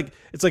 It's like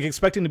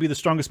expecting to be the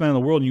strongest man in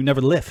the world and you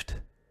never lift.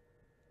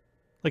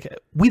 Like,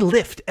 we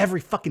lift every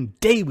fucking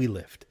day. We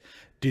lift.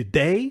 Did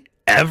they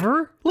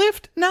ever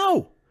lift?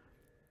 No.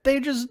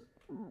 They just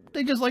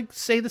like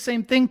say the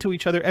same thing to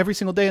each other every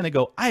single day, and they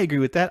go, I agree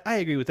with that.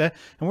 And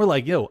we're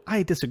like, yo,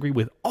 I disagree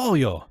with all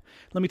y'all.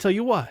 Let me tell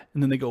you why.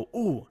 And then they go,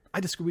 ooh, I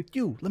disagree with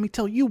you. Let me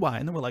tell you why.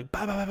 And then we're like,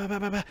 bah, bah, bah, bah,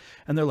 bah, bah.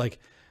 And they're like,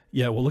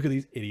 yeah, well, look at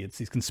these idiots,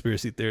 these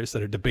conspiracy theorists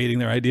that are debating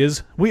their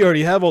ideas. We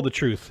already have all the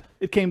truth.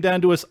 It came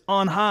down to us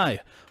on high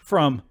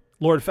from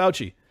Lord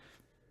Fauci.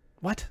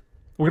 What?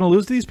 We're going to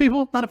lose to these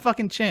people? Not a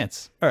fucking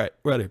chance. All right,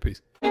 we're out of here.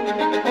 Peace.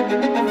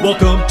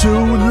 Welcome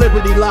to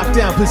Liberty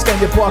Lockdown. Please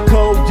scan your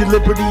barcode. Your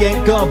liberty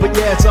ain't gone, but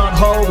yeah, it's on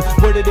hold.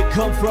 Where did it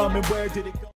come from and where did it go?